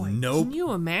 But nope. Can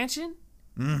you imagine?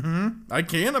 I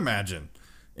can imagine.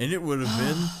 And it would have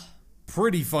been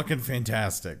pretty fucking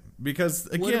fantastic. Because,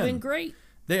 again, would have been great.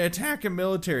 They attack a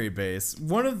military base.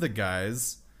 One of the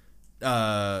guys...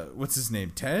 what's his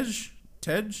name? Tej?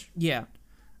 Yeah.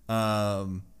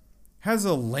 Has a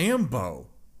Lambo.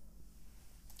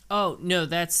 Oh, no,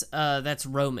 that's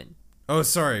Roman. Oh,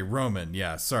 sorry, Roman.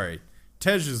 Yeah, sorry.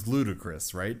 Tej is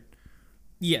Ludacris, right?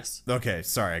 Yes. Okay,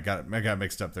 sorry, I got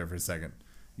mixed up there for a second.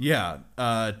 Yeah,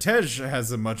 Tej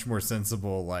has a much more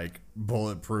sensible, like,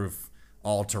 bulletproof,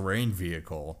 all-terrain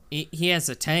vehicle. He has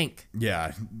a tank.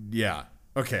 Yeah.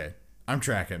 Okay, I'm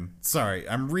tracking. Sorry,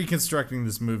 I'm reconstructing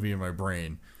this movie in my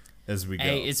brain as we go.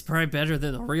 Hey, it's probably better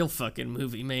than the real fucking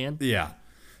movie, man. Yeah.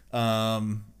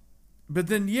 But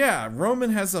then, yeah, Roman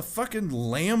has a fucking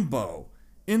Lambo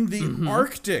in the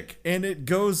Arctic, and it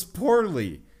goes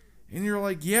poorly. And you're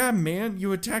like, yeah, man,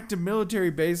 you attacked a military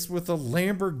base with a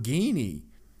Lamborghini.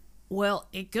 Well,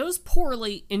 it goes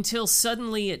poorly until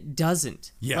suddenly it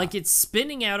doesn't. Yeah. Like, it's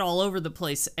spinning out all over the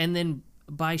place, and then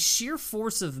by sheer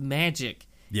force of magic,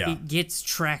 it gets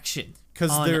traction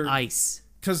on ice.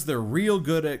 Because they're real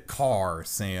good at car,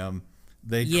 Sam.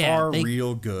 They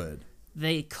real good.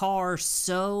 They car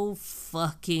so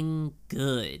fucking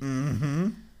good.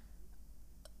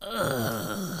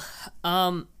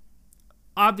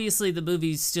 Obviously, the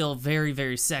movie's still very,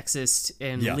 very sexist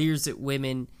and leers at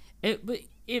women. But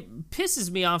it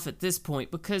pisses me off at this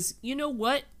point because, you know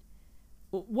what?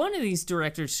 One of these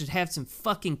directors should have some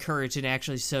fucking courage and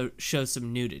actually show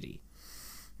some nudity.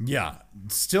 Yeah.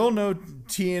 Still no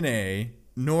TNA,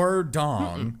 nor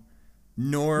dong,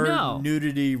 nor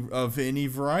nudity of any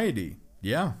variety.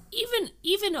 Yeah.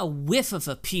 Even a whiff of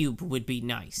a pube would be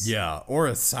nice. Yeah, or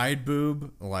a side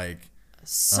boob, like...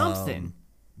 something.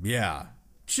 Yeah.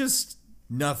 Just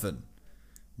nothing.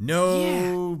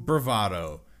 No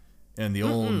bravado in the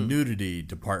old nudity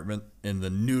department in the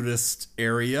nudist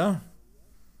area.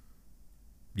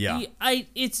 Yeah.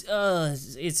 It's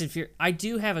infuriating. I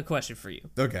do have a question for you.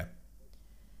 Okay.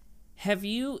 Have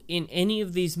you, in any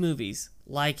of these movies,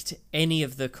 liked any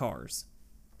of the cars?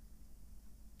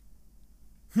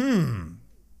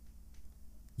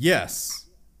 Yes.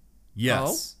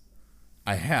 Oh?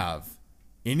 I have.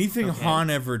 Anything Han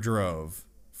ever drove,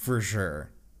 for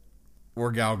sure.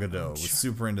 Or Gal Gadot was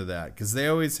super into that. Because they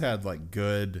always had, like,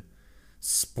 good,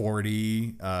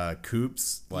 sporty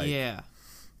coupes. Like,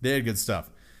 they had good stuff.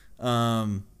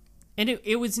 And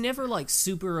it was never, like,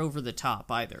 super over the top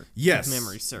either. Yes. If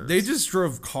memory serves. They just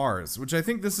drove cars, which I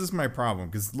think this is my problem.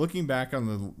 Because looking back on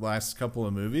the last couple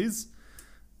of movies,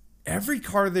 every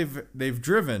car they've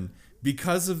driven,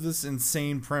 because of this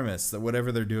insane premise that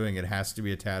whatever they're doing, it has to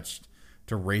be attached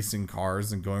to racing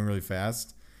cars and going really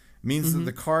fast, means that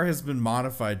the car has been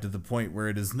modified to the point where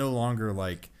it is no longer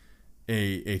like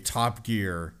a Top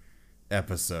Gear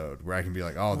episode where I can be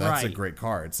like, oh, that's a great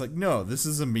car. It's like, no, this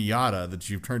is a Miata that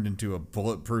you've turned into a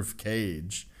bulletproof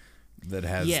cage that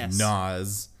has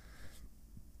NOS,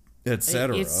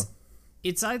 etc.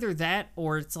 It's either that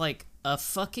or it's like a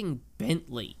fucking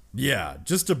Bentley. Yeah,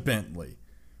 just a Bentley.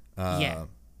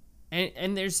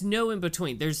 And there's no in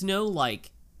between. There's no like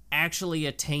actually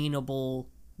attainable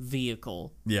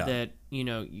vehicle that, you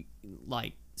know,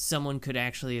 like someone could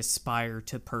actually aspire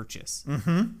to purchase.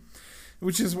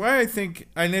 Which is why I think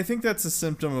that's a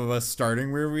symptom of us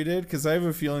starting where we did, because I have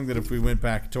a feeling that if we went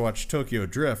back to watch Tokyo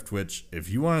Drift, which if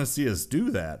you want to see us do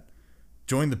that,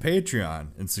 join the Patreon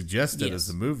and suggest it as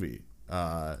a movie.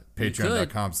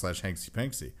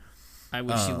 Patreon.com/HanksyPanksy. I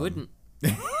wish you wouldn't.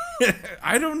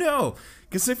 I don't know,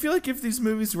 because I feel like if these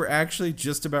movies were actually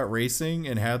just about racing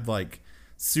and had like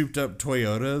souped up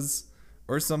Toyotas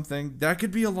or something, that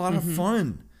could be a lot of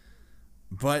fun.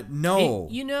 But no.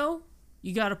 You know,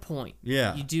 you got a point.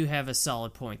 Yeah. You do have a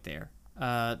solid point there.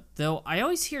 Though I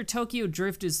always hear Tokyo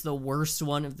Drift is the worst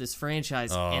one of this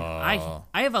franchise, and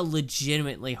I have a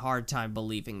legitimately hard time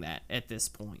believing that at this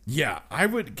point. Yeah, I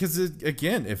would, because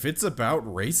again, if it's about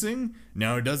racing,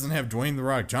 now it doesn't have Dwayne "The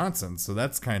Rock" Johnson, so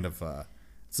that's kind of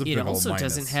it's a big old minus. It also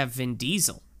doesn't have Vin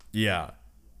Diesel. Yeah,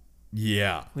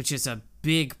 which is a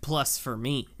big plus for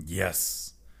me.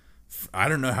 Yes, I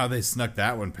don't know how they snuck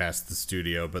that one past the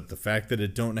studio, but the fact that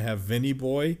it don't have Vinny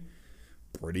Boy,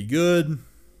 pretty good.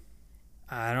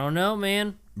 I don't know,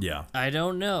 man. Yeah. I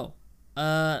don't know.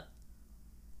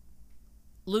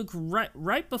 Luke,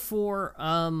 right before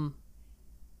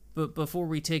before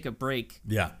we take a break.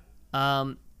 Yeah.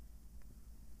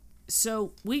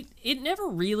 So it never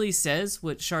really says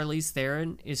what Charlize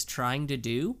Theron is trying to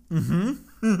do.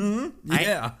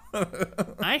 Yeah.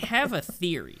 I have a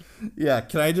theory. Yeah,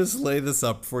 can I just lay this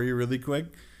up for you really quick?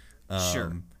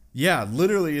 Sure. Yeah,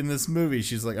 literally in this movie,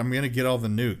 she's like, I'm going to get all the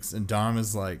nukes. And Dom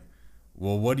is like,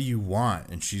 well, what do you want?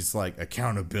 And she's like,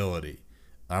 accountability.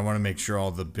 I want to make sure all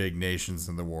the big nations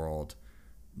in the world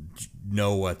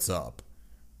know what's up.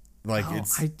 Like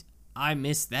I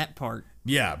missed that part.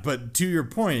 Yeah, but to your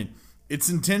point, it's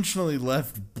intentionally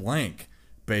left blank,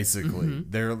 basically.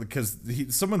 There, because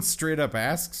someone straight up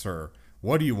asks her,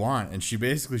 what do you want? And she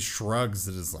basically shrugs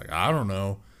it as like, I don't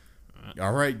know.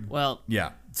 All right. Well,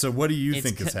 Yeah. So what do you It's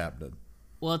think is ca- happening?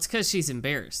 well, it's because she's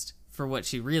embarrassed for what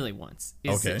she really wants.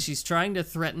 Is Okay. that she's trying to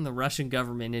threaten the Russian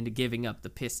government into giving up the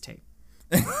piss tape.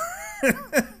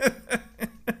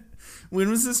 When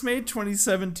was this made?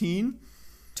 2017?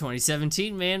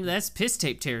 2017, man, that's piss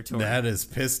tape territory. That is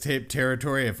piss tape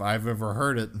territory if I've ever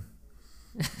heard it.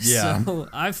 Yeah. So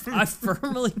I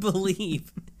firmly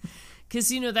believe, because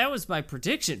that was my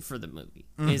prediction for the movie,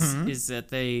 is that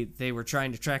they were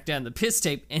trying to track down the piss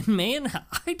tape, and man,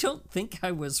 I don't think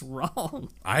I was wrong.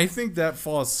 I think that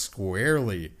falls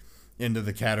squarely into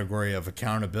the category of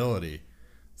accountability.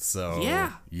 So,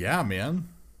 yeah, man.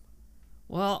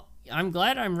 Well, I'm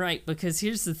glad I'm right, because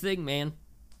here's the thing, man.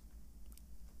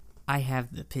 I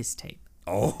have the piss tape.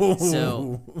 Oh.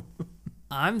 So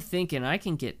I'm thinking I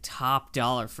can get top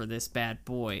dollar for this bad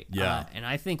boy. Yeah. And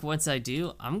I think once I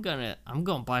do, I'm gonna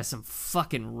buy some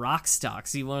fucking rock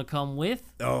stocks. You want to come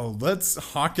with? Oh, let's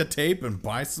hawk a tape and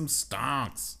buy some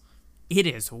stonks. It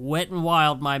is wet and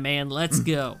wild, my man. Let's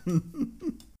go.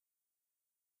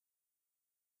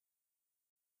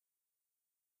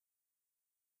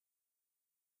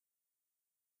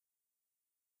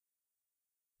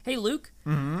 Hey, Luke.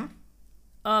 Mm-hmm.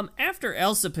 After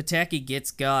Elsa Pataki gets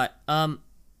got,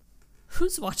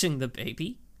 who's watching the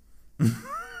baby?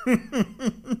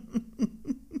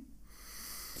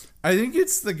 I think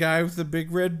it's the guy with the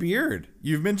big red beard.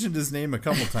 You've mentioned his name a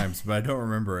couple times, but I don't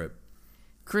remember it.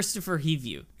 Christopher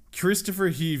Heavue. Christopher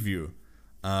Heavue.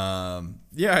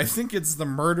 Yeah, I think it's the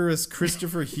murderous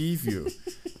Christopher Heavue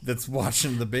that's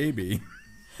watching the baby.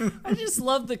 I just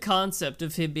love the concept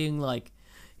of him being like,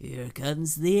 "Here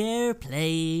comes the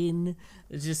airplane."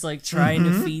 It's just like trying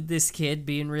to feed this kid,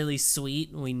 being really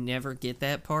sweet, and we never get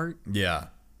that part. Yeah.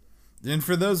 And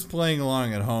for those playing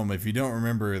along at home, if you don't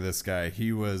remember this guy,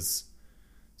 he was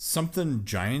something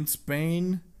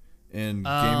Giantsbane in Game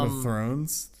of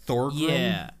Thrones. Thorgrim?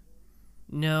 Yeah.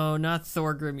 No, not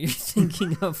Thorgrim. You're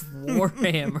thinking of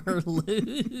Warhammer,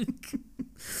 Luke.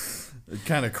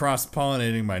 Kind of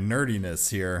cross-pollinating my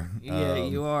nerdiness here. Yeah,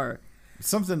 you are.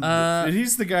 Something.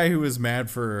 He's the guy who was mad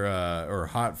for, or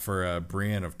hot for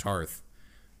Brienne of Tarth.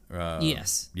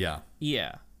 Yes. Yeah.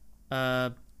 Yeah.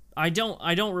 I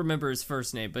don't remember his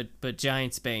first name, but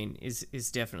Giantsbane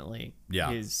is definitely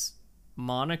his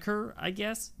moniker, I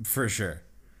guess. For sure.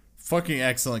 Fucking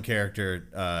excellent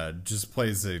character. Just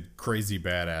plays a crazy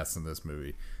badass in this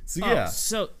movie. So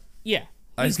yeah.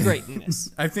 He's great in this.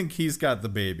 I think he's got the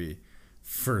baby.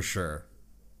 For sure.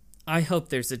 I hope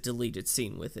there's a deleted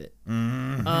scene with it.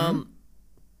 Mm-hmm.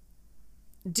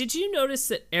 Did you notice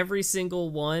that every single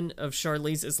one of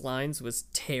Charlize's lines was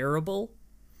terrible?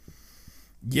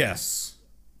 Yes.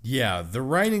 Yeah, the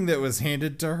writing that was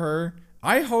handed to her,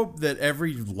 I hope that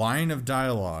every line of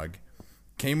dialogue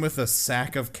came with a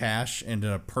sack of cash and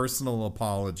a personal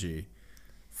apology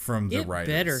from the writers.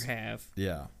 It better have.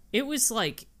 Yeah. It was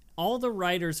like all the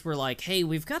writers were like, "Hey,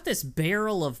 we've got this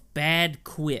barrel of bad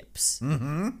quips,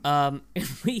 and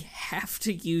we have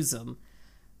to use them.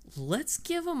 Let's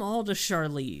give them all to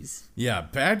Charlize." Yeah,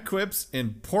 bad quips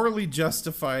and poorly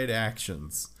justified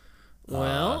actions.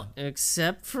 Well,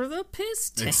 except for the piss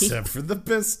tape. Except for the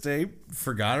piss tape.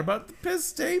 Forgot about the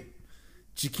piss tape.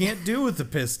 But you can't do with the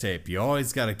piss tape. You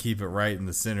always got to keep it right in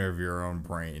the center of your own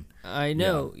brain. I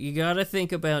know. Yeah. You got to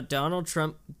think about Donald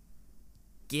Trump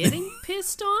getting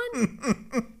pissed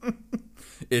on?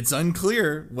 It's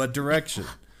unclear what direction.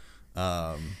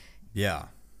 Yeah.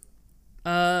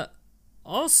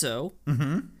 Also,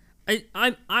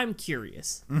 I'm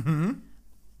curious.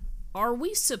 Are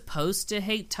we supposed to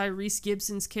hate Tyrese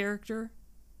Gibson's character?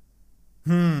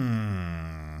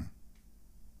 I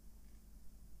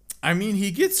mean,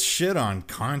 he gets shit on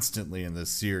constantly in this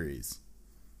series.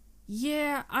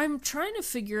 Yeah, I'm trying to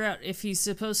figure out if he's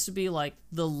supposed to be like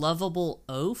the lovable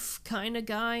oaf kind of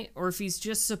guy, or if he's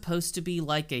just supposed to be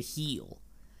like a heel.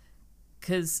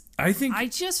 Because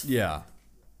Yeah.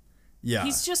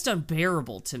 He's just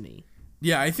unbearable to me.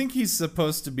 Yeah, I think he's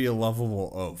supposed to be a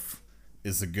lovable oaf,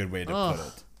 is a good way to put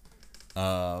it.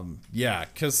 Yeah,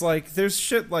 because, like, there's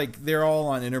shit like they're all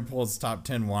on Interpol's top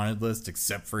 10 wanted list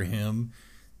except for him.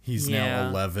 He's now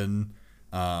 11.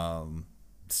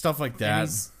 Stuff like that.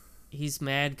 He's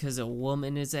mad because a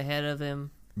woman is ahead of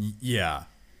him. Yeah.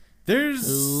 There's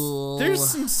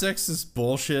some sexist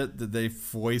bullshit that they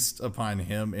foist upon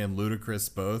him and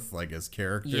Ludacris both, like, as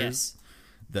characters. Yes.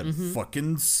 That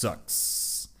fucking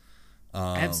sucks.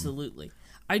 Absolutely.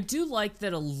 I do like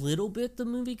that a little bit the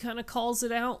movie kind of calls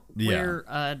it out, where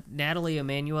Natalie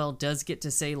Emmanuel does get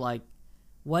to say, like,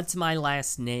 "What's my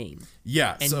last name?"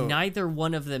 Yeah. And neither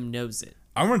one of them knows it.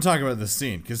 I want to talk about this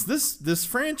scene, because this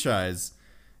franchise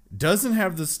doesn't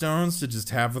have the stones to just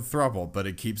have a throuple, but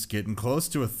it keeps getting close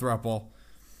to a throuple.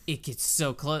 It gets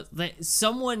so close.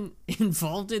 Someone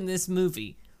involved in this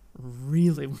movie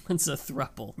really wants a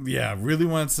throuple. Yeah, really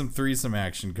wants some threesome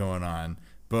action going on,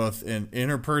 both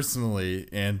interpersonally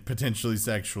and potentially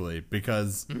sexually.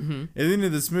 Because at the end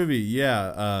of this movie,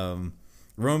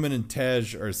 Roman and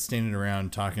Tej are standing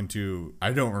around talking to,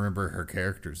 I don't remember her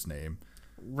character's name.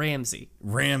 Ramsey,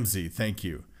 thank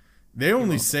you. They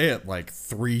only say it like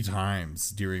 3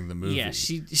 times during the movie. Yeah,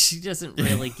 she doesn't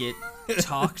really get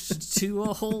talked to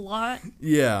a whole lot.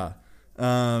 Yeah.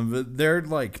 But they're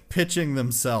like pitching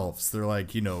themselves. They're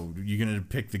like, you know, you're going to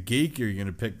pick the geek or you're going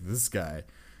to pick this guy.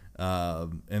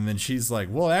 And then she's like,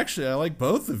 well, actually, I like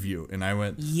both of you. And I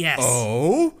went, yes.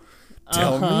 Oh,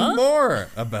 tell me more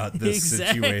about this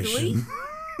situation.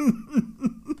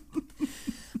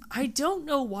 I don't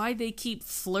know why they keep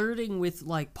flirting with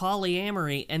like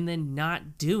polyamory and then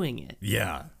not doing it.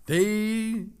 Yeah,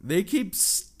 they keep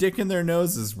sticking their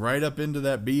noses right up into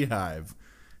that beehive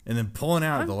and then pulling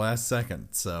out at the last second.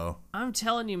 So I'm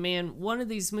telling you, man, one of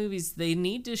these movies, they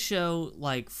need to show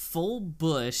like full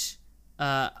bush,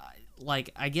 like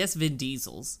I guess Vin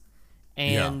Diesel's,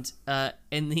 and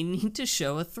they need to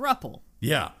show a throuple.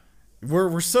 Yeah,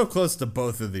 we're so close to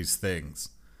both of these things.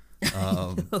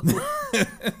 I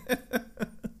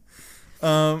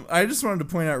just wanted to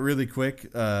point out really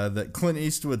quick that Clint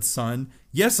Eastwood's son,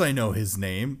 yes, I know his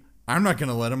name. I'm not going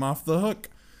to let him off the hook.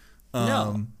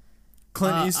 No.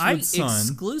 Clint Eastwood's I son.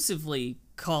 exclusively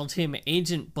called him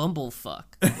Agent Bumblefuck.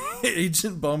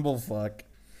 Agent Bumblefuck.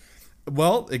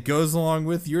 Well, it goes along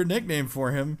with your nickname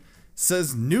for him.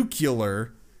 Says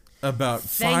nuclear about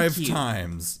 5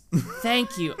 times.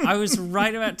 Thank you. I was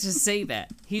right about to say that.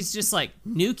 He's just like,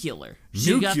 nuclear.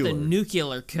 She got the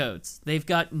nuclear codes. They've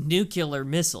got nuclear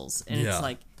missiles. And it's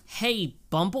like, hey,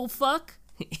 Bumblefuck,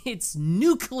 it's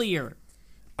nuclear.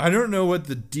 I don't know what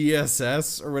the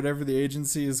DSS or whatever the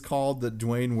agency is called that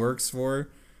Dwayne works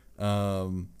for.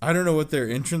 I don't know what their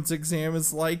entrance exam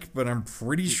is like, but I'm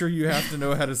pretty sure you have to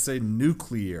know how to say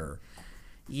nuclear.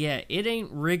 Yeah, it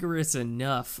ain't rigorous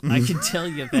enough. I can tell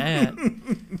you that.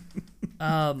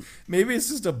 Maybe it's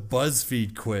just a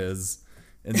BuzzFeed quiz,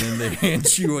 and then they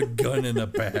hand you a gun and a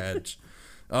badge.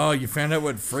 Oh, you found out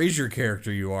what Frasier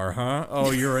character you are, huh?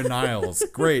 Oh, you're a Niles.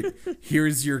 Great.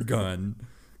 Here's your gun.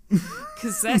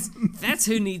 Because that's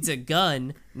who needs a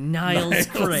gun. Niles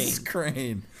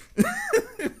Crane.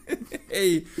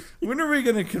 Hey, when are we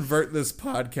going to convert this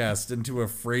podcast into a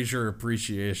Frasier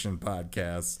appreciation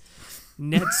podcast?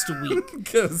 Next week.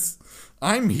 Because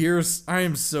I'm here. I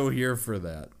am so here for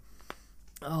that.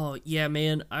 Oh, yeah,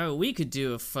 man. We could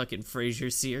do a fucking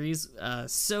Frasier series.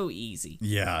 So easy.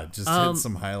 Yeah, just hit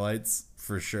some highlights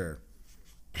for sure.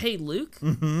 Hey, Luke?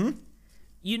 Mm-hmm?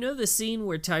 You know the scene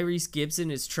where Tyrese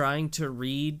Gibson is trying to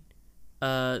read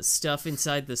stuff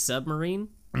inside the submarine?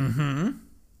 Mm-hmm.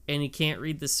 And he can't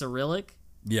read the Cyrillic?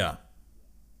 Yeah.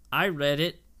 I read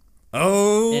it.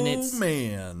 Oh, and it's,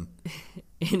 man.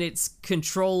 And it's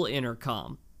control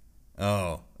intercom.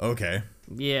 Oh, okay.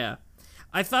 Yeah.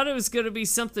 I thought it was going to be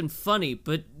something funny,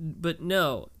 but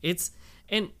no. It's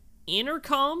an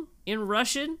intercom in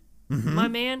Russian, my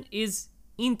man, is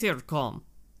intercom.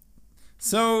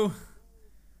 So,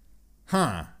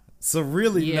 so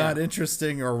really not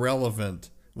interesting or relevant.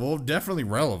 Well, definitely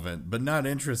relevant, but not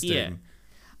interesting. Yeah.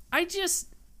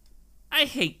 I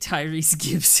hate Tyrese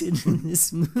Gibson in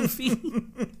this movie.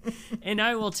 And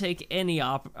I will take any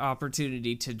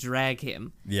opportunity to drag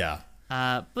him. Yeah.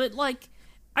 But, like,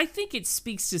 I think it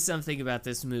speaks to something about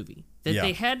this movie. That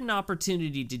they had an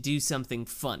opportunity to do something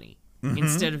funny.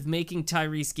 Instead of making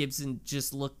Tyrese Gibson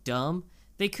just look dumb,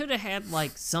 they could have had,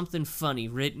 like, something funny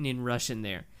written in Russian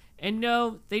there. And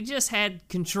no, they just had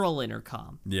control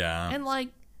intercom. Yeah. And, like,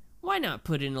 why not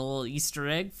put in a little Easter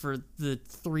egg for the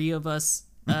 3 of us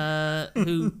who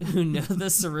know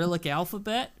the Cyrillic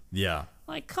alphabet? Yeah.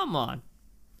 Like, come on.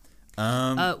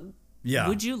 Yeah.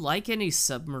 Would you like any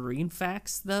submarine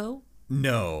facts, though?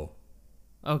 No.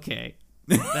 Okay.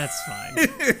 That's fine.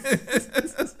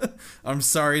 I'm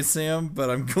sorry, Sam,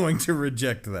 but I'm going to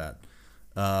reject that.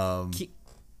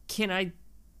 Can I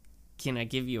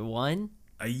give you one?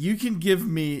 You can give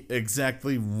me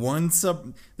exactly one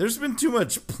There's been too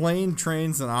much plane,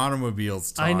 trains, and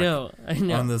automobiles talk I know.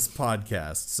 on this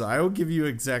podcast. So I will give you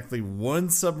exactly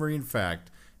one submarine fact,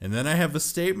 and then I have a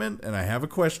statement, and I have a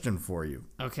question for you.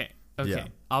 Okay. Yeah.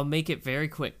 I'll make it very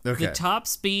quick. Okay. The top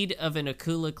speed of an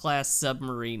Akula-class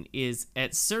submarine is,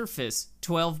 at surface,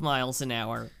 12 miles an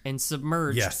hour, and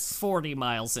submerged, 40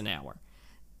 miles an hour.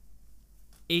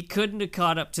 It couldn't have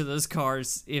caught up to those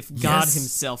cars if God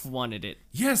himself wanted it.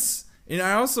 Yes, And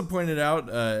I also pointed out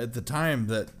at the time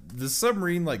that the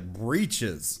submarine like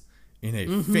breaches in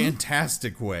a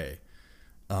fantastic way.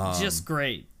 Just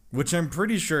great. Which I'm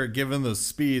pretty sure, given those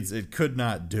speeds, it could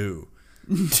not do.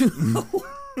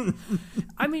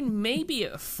 I mean, maybe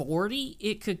at 40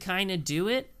 it could kind of do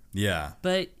it, Yeah.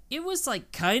 but it was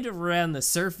like kind of around the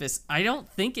surface. I don't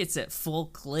think it's at full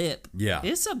clip. Yeah.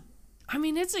 It's a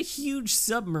huge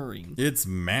submarine. It's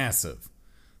massive.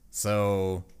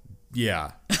 So,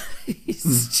 yeah.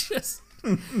 It's just...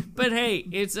 But hey,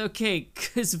 it's okay,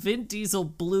 because Vin Diesel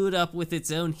blew it up with its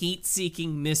own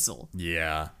heat-seeking missile.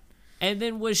 Yeah. And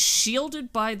then was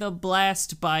shielded by the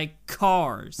blast by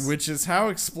cars. Which is how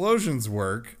explosions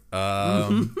work.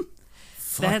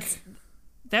 Fuck.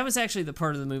 That was actually the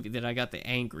part of the movie that I got the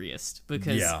angriest.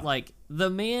 Because, like,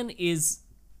 the man is,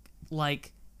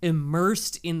 like,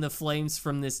 immersed in the flames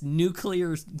from this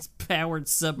nuclear-powered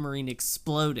submarine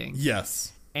exploding.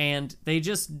 Yes. And they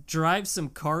just drive some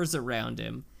cars around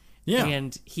him. Yeah.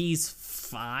 And he's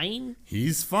fine.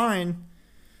 He's fine.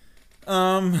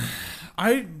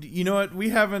 You know what? We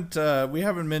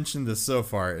haven't mentioned this so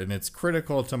far, and it's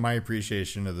critical to my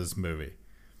appreciation of this movie.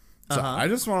 So I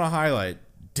just want to highlight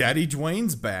Daddy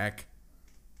Dwayne's back.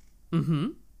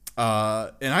 And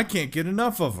I can't get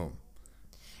enough of him.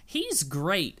 He's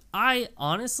great. I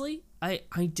honestly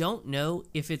don't know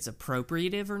if it's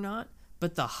appropriative or not,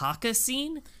 but the haka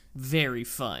scene, very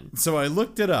fun. So I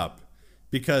looked it up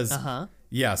because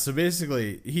yeah, so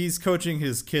basically he's coaching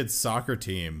his kid's soccer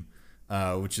team,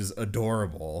 which is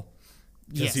adorable.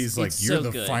 Because Yes, he's like, it's you're so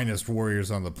the good. finest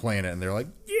warriors on the planet, and they're like,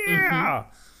 yeah.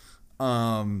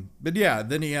 But yeah,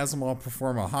 then he has them all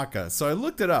perform a haka. So I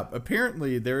looked it up.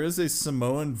 Apparently, there is a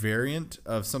Samoan variant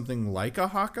of something like a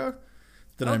haka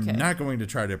that I'm not going to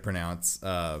try to pronounce.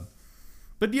 But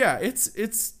yeah,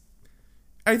 it's.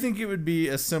 I think it would be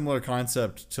a similar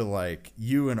concept to like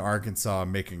you in Arkansas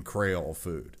making Creole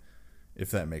food,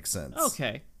 if that makes sense.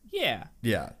 Okay. Yeah.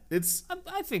 Yeah, it's.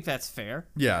 I think that's fair.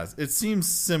 Yeah, it seems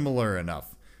similar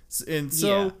enough. And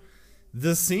so. Yeah.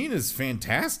 The scene is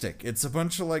fantastic. It's a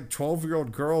bunch of like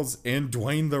 12-year-old girls and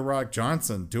Dwayne The Rock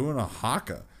Johnson doing a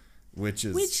haka, which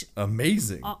is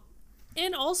amazing.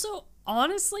 And also,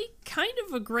 honestly, kind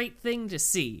of a great thing to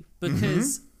see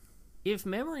because if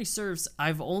memory serves,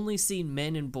 I've only seen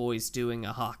men and boys doing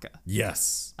a haka.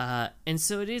 Yes. And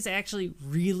so it is actually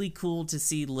really cool to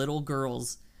see little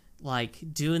girls like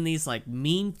doing these like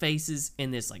mean faces in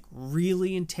this like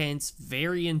really intense,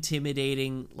 very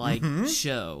intimidating like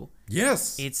show.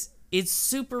 Yes. It's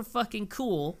super fucking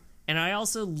cool. And I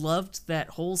also loved that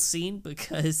whole scene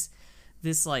because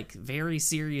this like very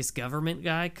serious government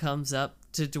guy comes up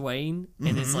to Dwayne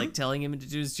and is like telling him to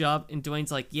do his job, and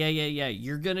Dwayne's like, yeah,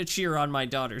 you're gonna cheer on my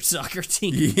daughter's soccer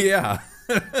team. Yeah.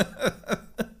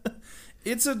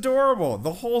 It's adorable.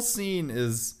 The whole scene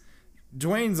is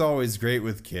Dwayne's always great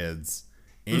with kids.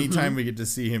 Anytime we get to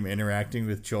see him interacting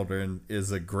with children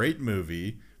is a great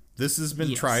movie. This has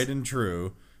been tried and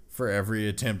true for every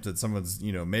attempt that someone's,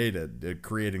 made at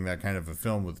creating that kind of a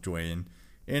film with Dwayne.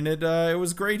 And it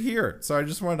was great here. So I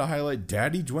just wanted to highlight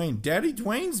Daddy Dwayne. Daddy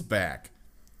Dwayne's back.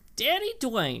 Daddy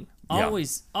Dwayne. Yeah.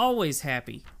 Always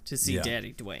happy to see Yeah.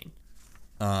 Daddy Dwayne.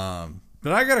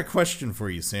 But I got a question for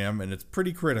you, Sam, and it's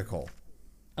pretty critical.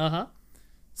 Uh-huh.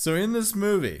 So in this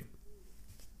movie,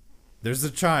 there's a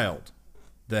child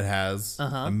that has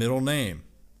a middle name.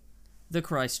 The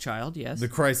Christ Child, yes. The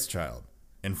Christ Child.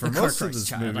 And for The most Car of this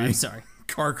Christ Child, movie, I'm sorry.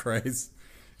 Car Christ,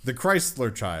 the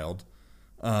Chrysler Child.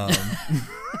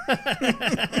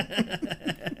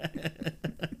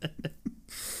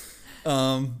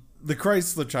 The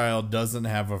Chrysler Child doesn't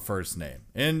have a first name.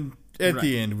 And at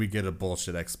the end, we get a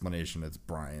bullshit explanation. It's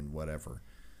Brian, whatever.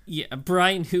 Yeah,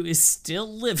 Brian, who is still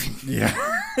living. Yeah.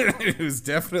 Who's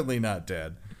definitely not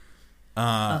dead.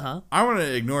 I want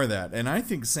to ignore that. And I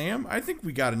think, Sam,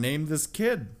 we got to name this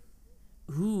kid.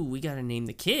 Ooh, we gotta name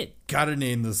the kid. Got to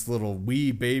name this little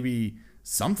wee baby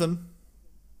something.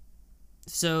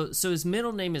 So his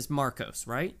middle name is Marcos,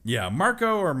 right? Yeah,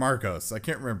 Marco or Marcos. I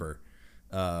can't remember.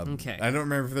 Okay. I don't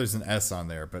remember if there's an S on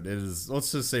there, but it is.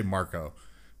 Let's just say Marco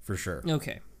for sure.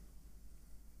 Okay.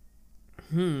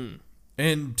 And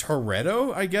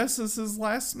Toretto, I guess, is his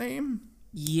last name.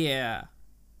 Yeah.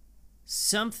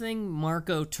 Something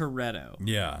Marco Toretto.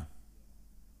 Yeah.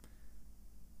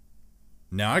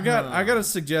 Now I got a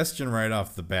suggestion right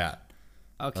off the bat.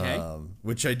 Okay.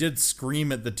 Which I did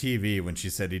scream at the TV when she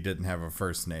said he didn't have a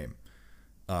first name.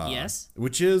 Yes.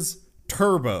 Which is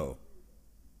Turbo.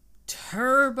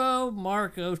 Turbo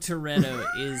Marco Toretto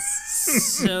is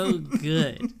so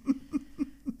good.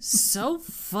 So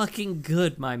fucking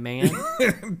good, my man.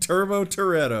 Turbo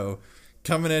Toretto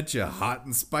coming at you hot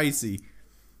and spicy.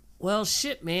 Well,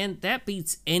 shit, man, that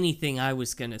beats anything I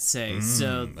was gonna say.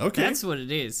 So okay. that's what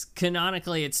it is.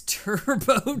 Canonically, it's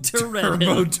Turbo Toretto.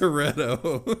 Turbo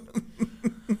Toretto.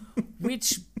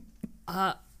 Which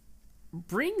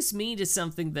brings me to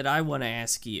something that I want to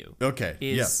ask you. Okay,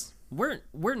 Is yes.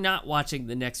 we're not watching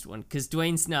the next one because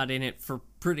Dwayne's not in it for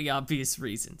pretty obvious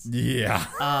reasons.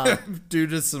 Yeah. Due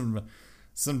to some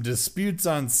disputes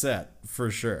on set,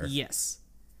 for sure. Yes.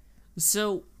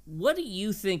 So, what do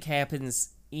you think happens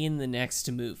in the next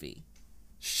movie?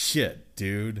 Shit,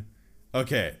 dude.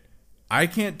 Okay, I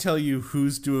can't tell you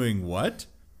who's doing what,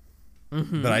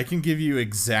 but I can give you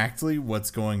exactly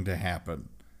what's going to happen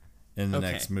in the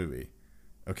next movie.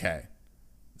 Okay,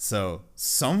 so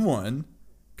someone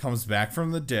comes back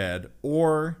from the dead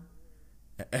or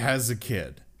has a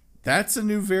kid. That's a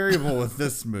new variable with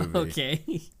this movie.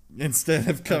 Okay. Instead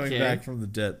of coming back from the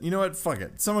dead. You know what? Fuck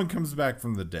it. Someone comes back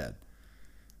from the dead.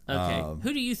 Okay.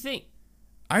 Who do you think?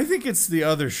 I think it's the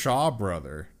other Shaw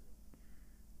brother.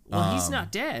 Well, he's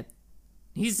not dead.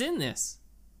 He's in this.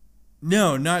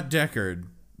 No, not Deckard.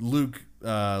 Luke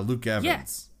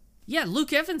Evans. Yeah,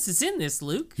 Luke Evans is in this,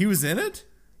 Luke. He was in it?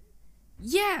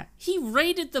 Yeah, he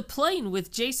raided the plane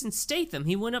with Jason Statham.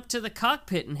 He went up to the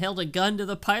cockpit and held a gun to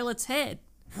the pilot's head.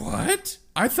 What?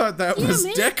 I thought that was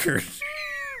man. Deckard.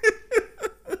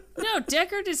 No,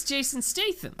 Deckard is Jason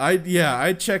Statham.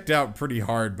 I checked out pretty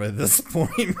hard by this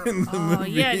point in the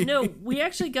movie. Yeah, no, we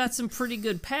actually got some pretty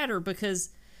good patter because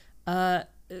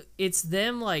it's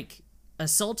them like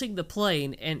assaulting the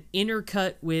plane and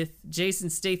intercut with Jason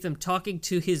Statham talking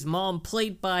to his mom,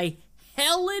 played by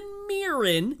Helen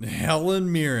Mirren.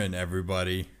 Helen Mirren,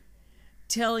 everybody.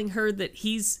 Telling her that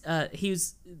he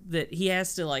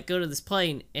has to like go to this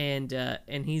plane and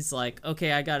he's like,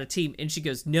 okay, I got a team, and she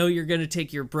goes, no, you're gonna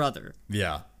take your brother.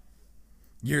 Yeah,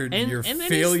 your and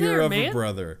failure there, of man. a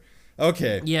brother.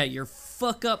 Okay. Yeah, your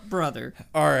fuck up brother.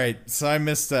 All right, so I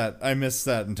missed that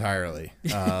entirely.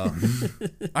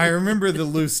 I remember the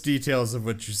loose details of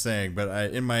what you're saying,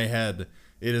 but in my head,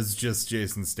 it is just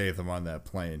Jason Statham on that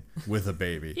plane with a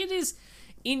baby. It is.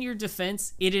 In your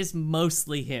defense, it is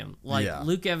mostly him. Like, Yeah.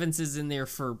 Luke Evans is in there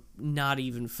for not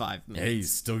even 5 minutes. Hey,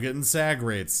 he's still getting SAG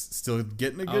rates, still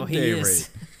getting a good he day is.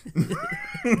 rate.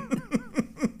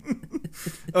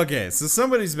 Okay, so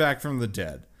somebody's back from the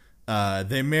dead.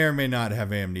 They may or may not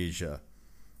have amnesia.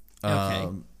 Okay.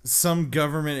 Some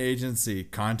government agency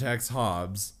contacts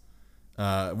Hobbs.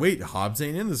 Wait, Hobbs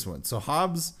ain't in this one. So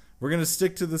Hobbs, we're going to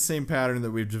stick to the same pattern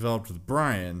that we've developed with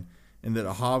Brian, and that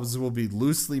Hobbs will be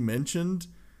loosely mentioned,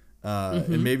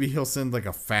 and maybe he'll send like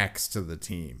a fax to the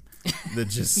team that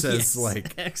just says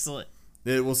like, excellent.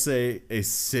 it will say a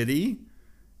city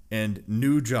and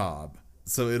new job.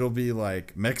 So it'll be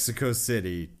like Mexico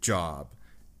City job,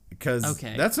 because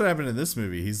that's what happened in this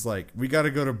movie. He's like, we got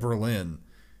to go to Berlin,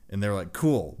 and they're like,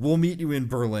 cool, we'll meet you in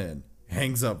Berlin.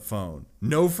 Hangs up phone.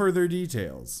 No further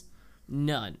details.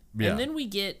 None. Yeah. And then we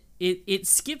get it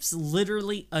skips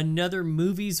literally another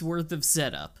movie's worth of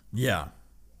setup. Yeah.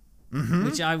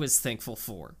 Which I was thankful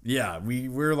for. Yeah,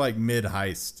 we're like mid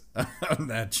heist on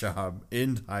that job.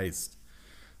 End heist.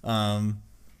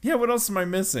 Yeah, what else am I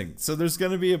missing? So there's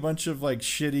gonna be a bunch of like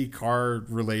shitty car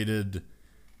related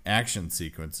action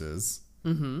sequences.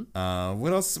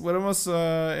 What else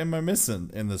am I missing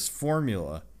in this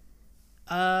formula?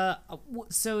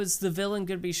 So is the villain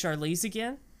gonna be Charlize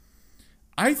again?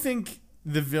 I think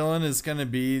the villain is gonna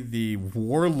be the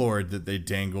warlord that they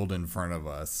dangled in front of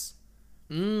us.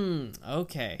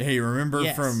 Okay. Hey, remember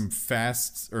Yes. from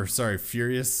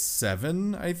Furious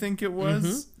 7, I think it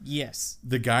was? Yes.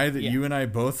 The guy that you and I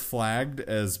both flagged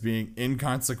as being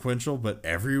inconsequential but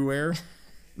everywhere?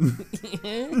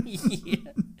 Yeah.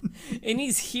 And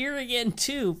he's here again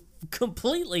too.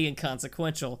 Completely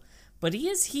inconsequential. But he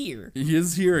is here. He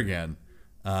is here again.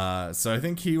 So I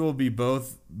think he will be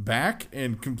both back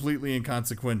and completely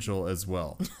inconsequential as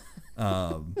well.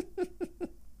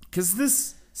 Because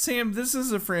this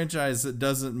is a franchise that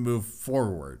doesn't move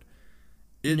forward.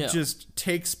 It just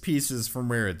takes pieces from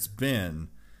where it's been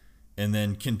and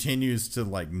then continues to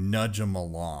like nudge them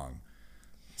along.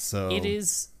 So It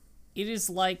is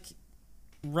like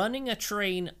running a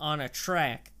train on a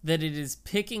track that it is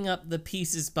picking up the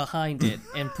pieces behind it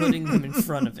and putting them in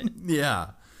front of it. yeah.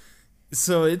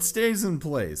 So it stays in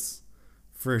place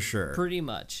for sure. Pretty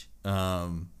much.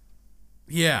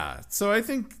 Yeah, so I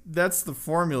think that's the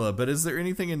formula, but is there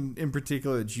anything in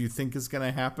particular that you think is going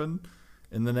to happen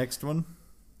in the next one?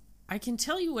 I can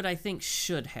tell you what I think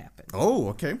should happen. Oh,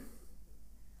 okay.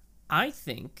 I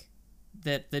think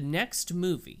that the next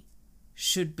movie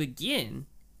should begin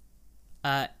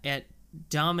at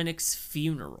Dominic's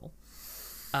funeral.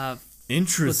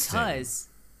 Interesting. Because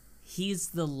he's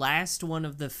the last one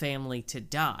of the family to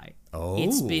die. Oh.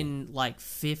 It's been like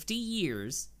 50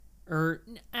 years, or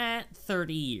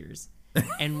 30 years.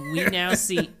 And we now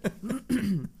see,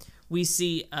 we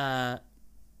see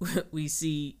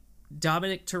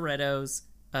Dominic Toretto's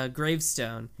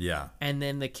gravestone. Yeah. And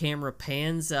then the camera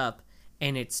pans up,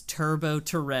 and it's Turbo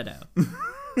Toretto.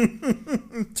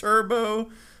 Turbo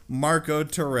Marco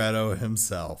Toretto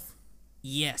himself.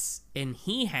 Yes, and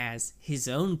he has his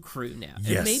own crew now.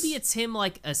 Yes. And maybe it's him,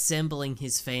 like, assembling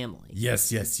his family. Yes,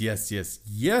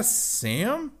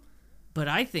 Sam? But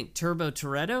I think Turbo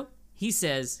Toretto, he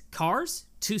says, cars?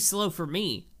 Too slow for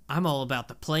me. I'm all about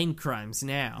the plane crimes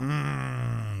now.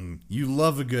 You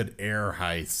love a good air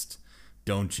heist,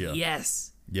 don't you?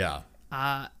 Yes. Yeah.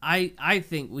 I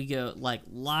think we go, like,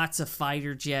 lots of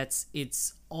fighter jets.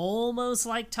 It's almost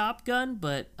like Top Gun,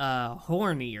 but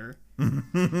hornier.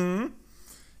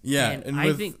 Yeah, And and I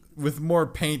with, think- with more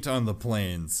paint on the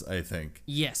planes, I think.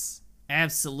 Yes,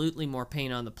 absolutely more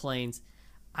paint on the planes.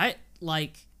 I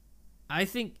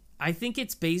think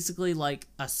it's basically like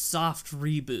a soft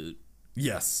reboot.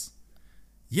 Yes.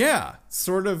 Yeah,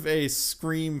 sort of a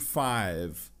Scream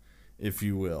 5, if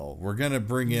you will. We're going to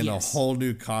bring in Yes. a whole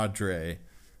new cadre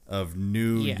of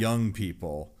new Yeah. young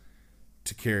people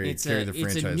to carry the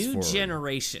franchise it's a new forward.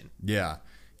 generation. Yeah.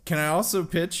 Can I also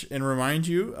pitch and remind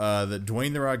you that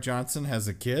Dwayne The Rock Johnson has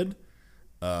a kid?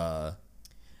 Oh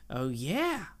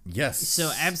yeah. Yes.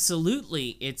 So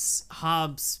absolutely, it's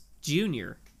Hobbs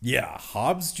Jr. Yeah,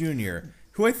 Hobbs Jr.,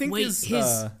 who I think Wait, is...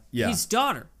 his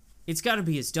daughter. It's got to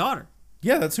be his daughter.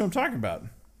 Yeah, that's who I'm talking about.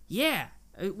 Yeah.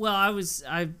 Well,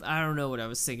 I don't know what I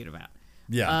was thinking about.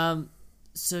 Yeah.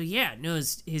 So yeah, no,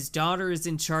 his daughter is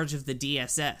in charge of the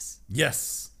DSS.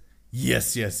 Yes.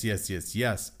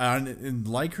 And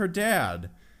like her dad,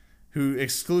 who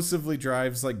exclusively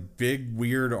drives like big,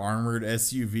 weird, armored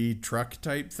SUV truck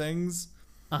type things.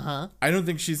 Uh-huh. I don't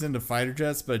think she's into fighter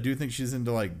jets, but I do think she's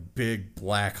into like big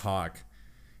Black Hawk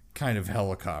kind of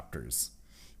helicopters.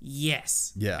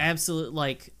 Yes. Yeah.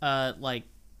 Absolutely.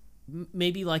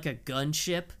 Maybe like a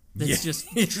gunship that's Yeah. just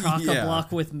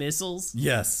chock-a-block with missiles.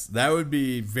 Yes, that would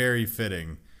be very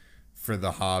fitting for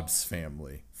the Hobbs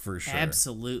family, for sure.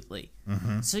 Absolutely.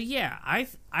 So yeah,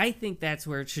 I think that's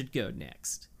where it should go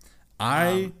next.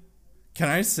 Can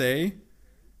I say,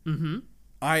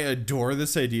 I adore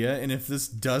this idea, and if this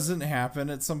doesn't happen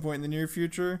at some point in the near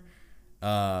future,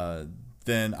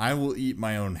 then I will eat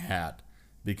my own hat,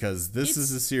 because this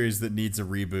is a series that needs a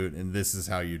reboot, and this is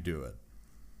how you do it.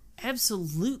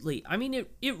 Absolutely. I mean,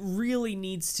 it really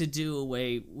needs to do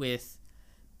away with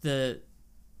the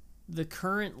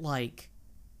current, like,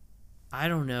 I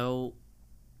don't know,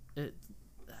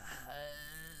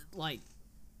 like,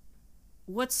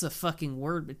 what's the fucking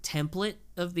word? Template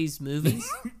of these movies?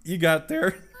 You got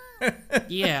there?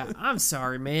 Yeah, I'm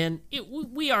sorry, man.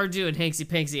 We are doing Hanksy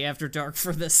Panksy After Dark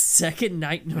for the second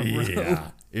night in a row.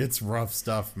 Yeah, it's rough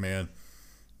stuff, man.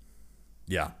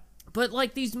 Yeah. But,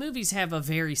 like, these movies have a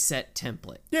very set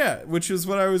template. Yeah, which is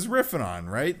what I was riffing on,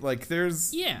 right? Like,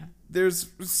 there's Yeah,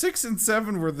 6 and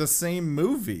 7 were the same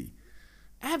movie.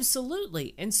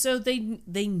 absolutely. And so they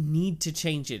need to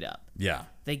change it up. Yeah.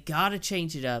 They gotta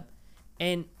change it up.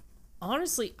 And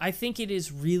honestly, I think it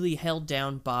is really held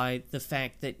down by the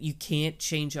fact that you can't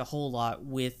change a whole lot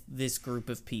with this group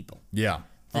of people. Yeah.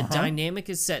 The dynamic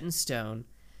is set in stone.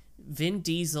 Vin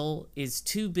Diesel is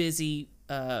too busy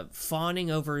fawning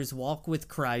over his walk with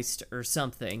Christ or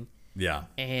something. Yeah.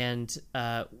 And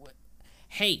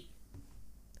hey,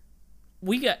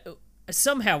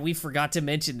 somehow we forgot to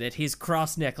mention that his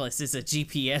cross necklace is a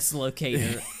GPS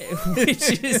locator,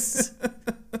 which is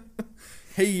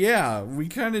Hey, yeah, we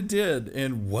kind of did.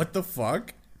 And what the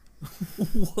fuck?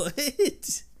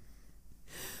 what?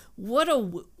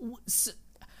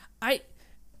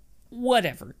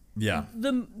 Whatever. Yeah.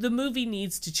 The movie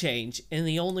needs to change, and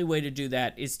the only way to do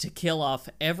that is to kill off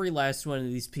every last one of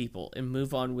these people and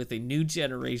move on with a new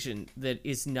generation that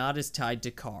is not as tied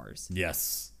to cars.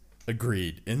 Yes.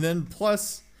 Agreed. And then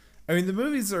plus, I mean, the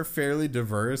movies are fairly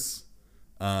diverse,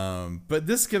 but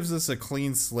this gives us a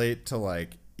clean slate to,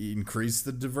 like, increase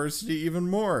the diversity even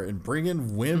more and bring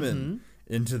in women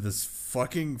into this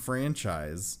fucking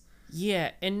franchise.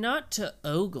 Yeah, and not to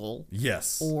ogle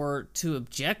Yes. or to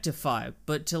objectify,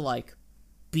 but to, like,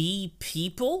 be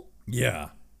people. Yeah.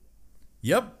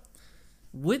 Yep.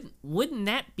 Wouldn't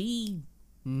that be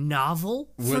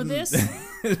novel for Wouldn't- this?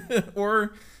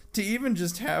 Or to even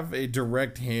just have a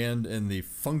direct hand in the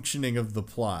functioning of the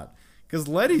plot. Because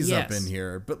Letty's up Yes. in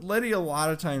here, but Letty a lot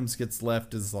of times gets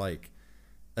left as, like,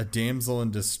 a damsel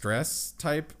in distress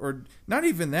type, or not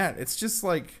even that. It's just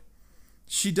like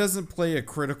she doesn't play a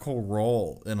critical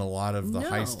role in a lot of the No.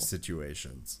 heist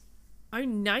situations.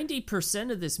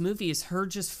 90% of this movie is her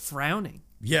just frowning.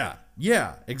 Yeah,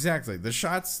 exactly.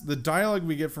 The dialogue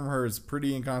we get from her is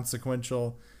pretty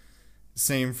inconsequential.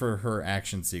 Same for her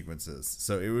action sequences.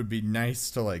 So it would be nice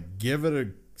to like give it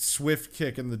a swift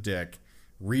kick in the dick,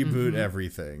 reboot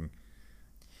everything.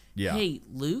 Yeah. Hey,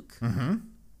 Luke.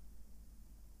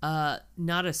 Not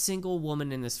a single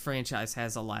woman in this franchise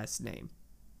has a last name.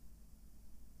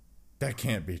 That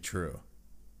can't be true.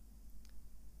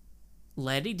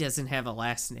 Letty doesn't have a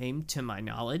last name, to my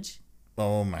knowledge.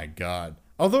 Oh my god.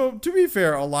 Although, to be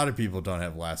fair, a lot of people don't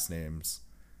have last names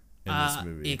in this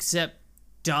movie. Except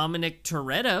Dominic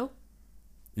Toretto.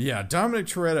 Yeah, Dominic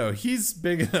Toretto. He's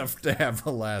big enough to have a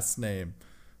last name.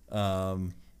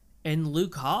 And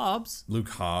Luke Hobbs. Luke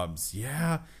Hobbs.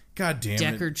 Yeah. God damn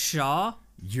it. Deckard Shaw.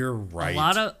 You're right.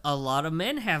 A lot of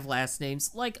men have last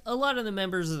names. Like, a lot of the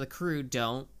members of the crew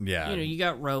don't. Yeah. You know, you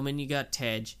got Roman, you got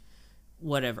Tej,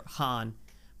 whatever, Han.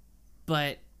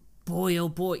 But, boy, oh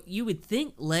boy, you would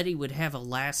think Letty would have a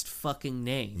last fucking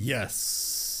name.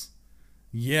 Yes.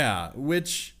 Yeah,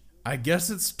 which I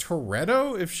guess it's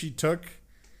Toretto if she took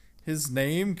his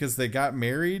name because they got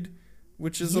married,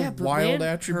 which is Yeah, a but wild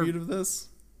man, attribute of this.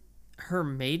 Her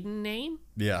maiden name?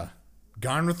 Yeah.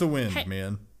 Gone with the Wind, Hey.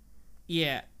 man.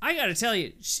 Yeah, I gotta tell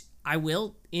you, I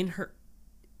will, in her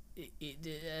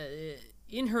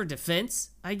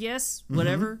defense, I guess,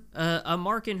 whatever, a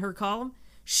mark in her column,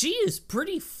 she is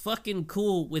pretty fucking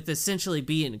cool with essentially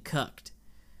being cucked.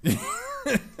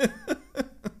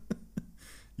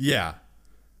 Yeah.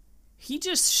 He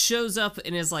just shows up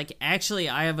and is like, actually,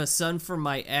 I have a son from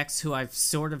my ex who I've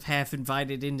sort of half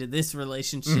invited into this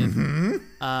relationship.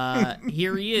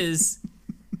 Here he is.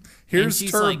 Here's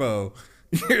she's Turbo.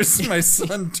 Here's my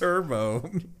son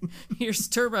Turbo. Here's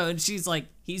Turbo, and she's like,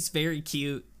 he's very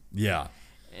cute. Yeah.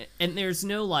 And there's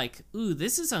no like, ooh,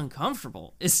 this is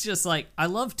uncomfortable. It's just like, I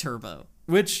love Turbo.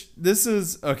 Which, this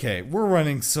is, okay, we're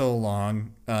running so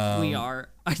long. We are.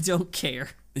 I don't care.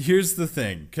 Here's the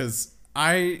thing, because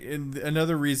and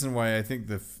another reason why I think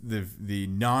the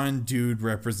non-dude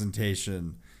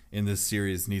representation in this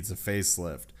series needs a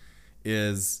facelift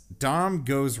is Dom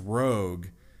goes rogue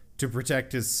to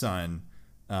protect his son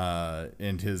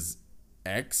and his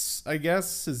ex, I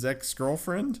guess, his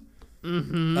ex-girlfriend,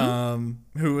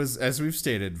 who is, as we've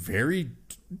stated, very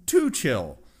too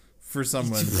chill for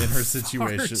someone in her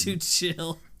situation. Far too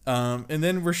chill. And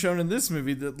then we're shown in this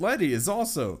movie that Letty is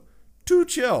also too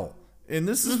chill. And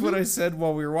this is what I said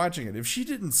while we were watching it. If she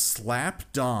didn't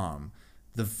slap Dom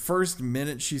the first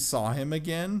minute she saw him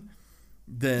again,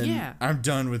 then Yeah. I'm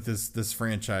done with this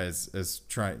franchise as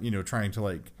trying to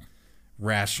like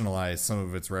rationalize some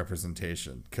of its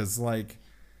representation. Cause like,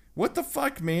 what the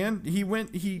fuck, man? You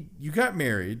got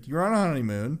married, you're on a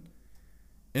honeymoon,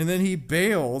 and then he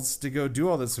bails to go do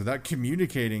all this without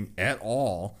communicating at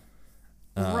all.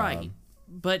 Right.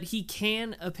 But he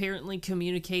can apparently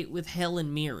communicate with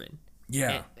Helen Mirren.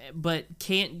 Yeah. But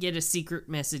can't get a secret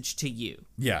message to you.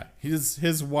 Yeah,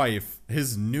 his wife,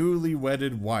 his newly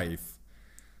wedded wife,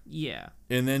 Yeah.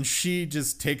 and then she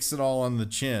just takes it all on the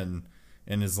chin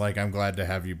and is like, "I'm glad to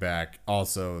have you back.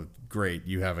 Also, great,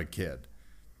 you have a kid."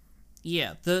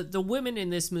 Yeah. The women in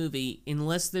this movie,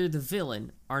 unless they're the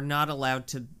villain, are not allowed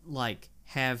to, like,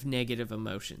 have negative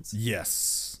emotions.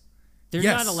 Yes. They're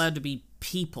Yes. not allowed to be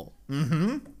people.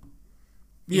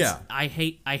 Yeah. I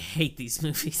hate these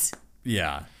movies.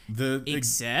 Yeah.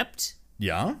 Except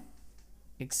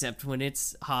when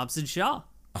it's Hobbs and Shaw.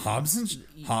 Hobbs and Shaw.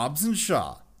 Hobbs and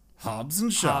Shaw.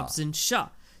 Hobbs and Shaw.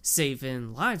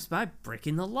 Saving lives by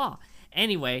breaking the law.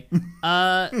 Anyway,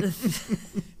 I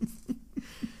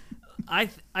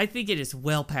think it is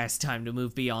well past time to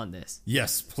move beyond this.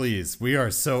 Yes, please. We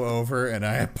are so over, and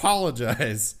I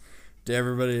apologize to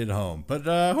everybody at home. But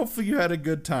hopefully you had a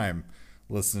good time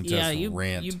listening to us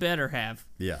rant. You better have.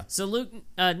 Yeah. So Luke,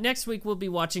 next week we'll be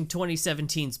watching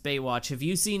 2017's Baywatch. Have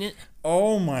you seen it?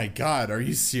 Oh my god, are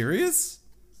you serious?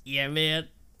 Yeah, man.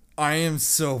 I am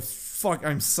so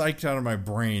I'm psyched out of my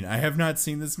brain. I have not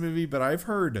seen this movie, but I've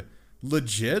heard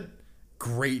legit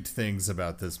great things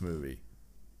about this movie.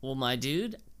 Well, my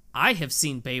dude, I have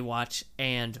seen Baywatch,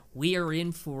 and we are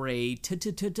in for a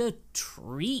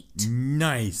treat.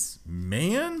 Nice,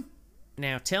 man.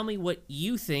 Now, tell me what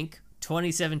you think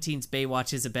 2017's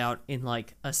Baywatch is about in,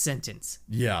 like, a sentence.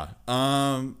 Yeah.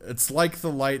 It's like The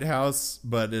Lighthouse,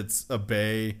 but it's a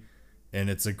bay,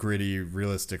 and it's a gritty,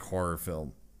 realistic horror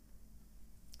film.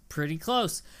 Pretty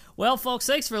close. Well, folks,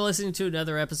 thanks for listening to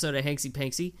another episode of Hanksy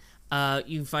Panksy.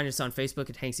 You can find us on Facebook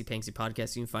at Hanksy Panksy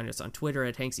Podcast. You can find us on Twitter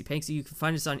at Hanksy Panksy. You can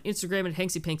find us on Instagram at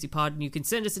Hanksy Panksy Pod. And you can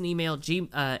send us an email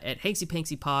at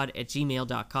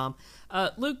hanksypanksypod@gmail.com.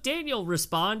 Luke, Daniel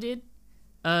responded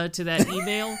to that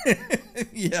email.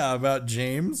 Yeah, about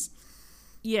James.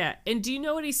 Yeah, and do you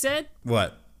know what he said?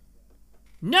 What?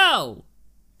 No!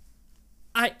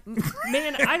 I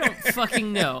don't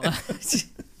fucking know.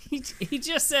 He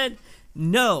just said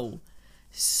no.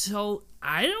 So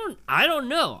I don't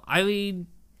know. I mean,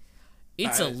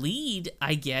 it's a lead,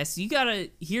 I guess.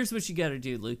 Here's what you gotta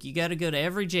do, Luke. You gotta go to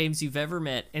every James you've ever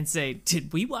met and say,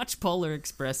 did we watch Polar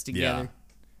Express together? Yeah.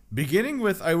 Beginning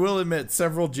with, I will admit,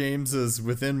 several Jameses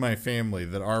within my family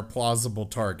that are plausible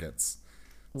targets.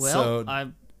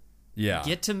 Well, yeah.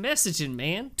 Get to messaging,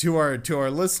 man. To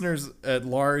our listeners at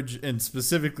large, and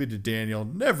specifically to Daniel,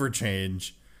 never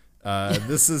change.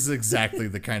 This is exactly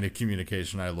the kind of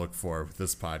communication I look for with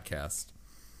this podcast.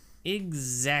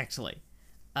 Exactly.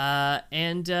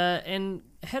 And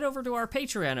head over to our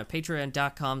Patreon at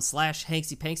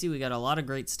patreon.com/HanksyPanksy. We got a lot of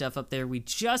great stuff up there. We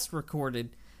just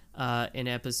recorded an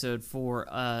episode for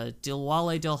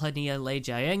Dilwale Dulhania Le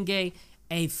Jayenge,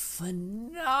 a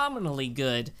phenomenally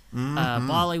good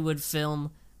Bollywood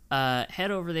film.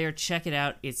 Head over there, check it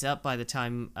out. It's up by the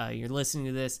time you're listening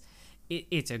to this.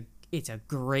 It's a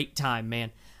great time,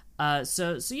 man.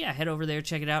 So yeah, head over there,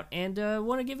 check it out, and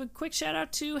want to give a quick shout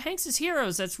out to Hanks's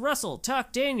heroes. That's Russell,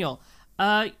 Tuck, Daniel.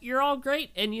 You're all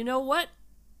great, and you know what?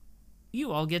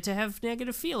 You all get to have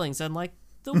negative feelings, unlike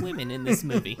the women in this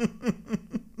movie.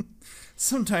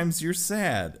 Sometimes you're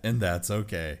sad, and that's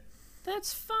okay.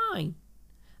 That's fine.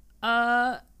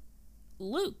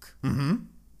 Luke.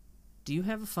 Do you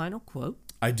have a final quote?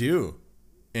 I do.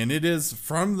 And it is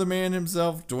from the man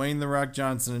himself, Dwayne "The Rock"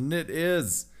 Johnson, and it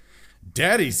is,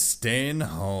 Daddy's staying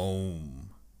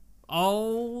home.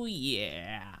 Oh,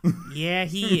 yeah. Yeah,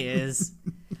 he is.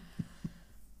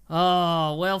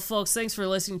 Oh, well, folks, thanks for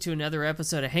listening to another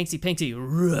episode of Hanksy Panksy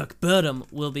Rock Bottom.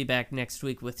 We'll be back next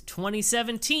week with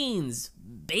 2017's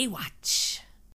Baywatch.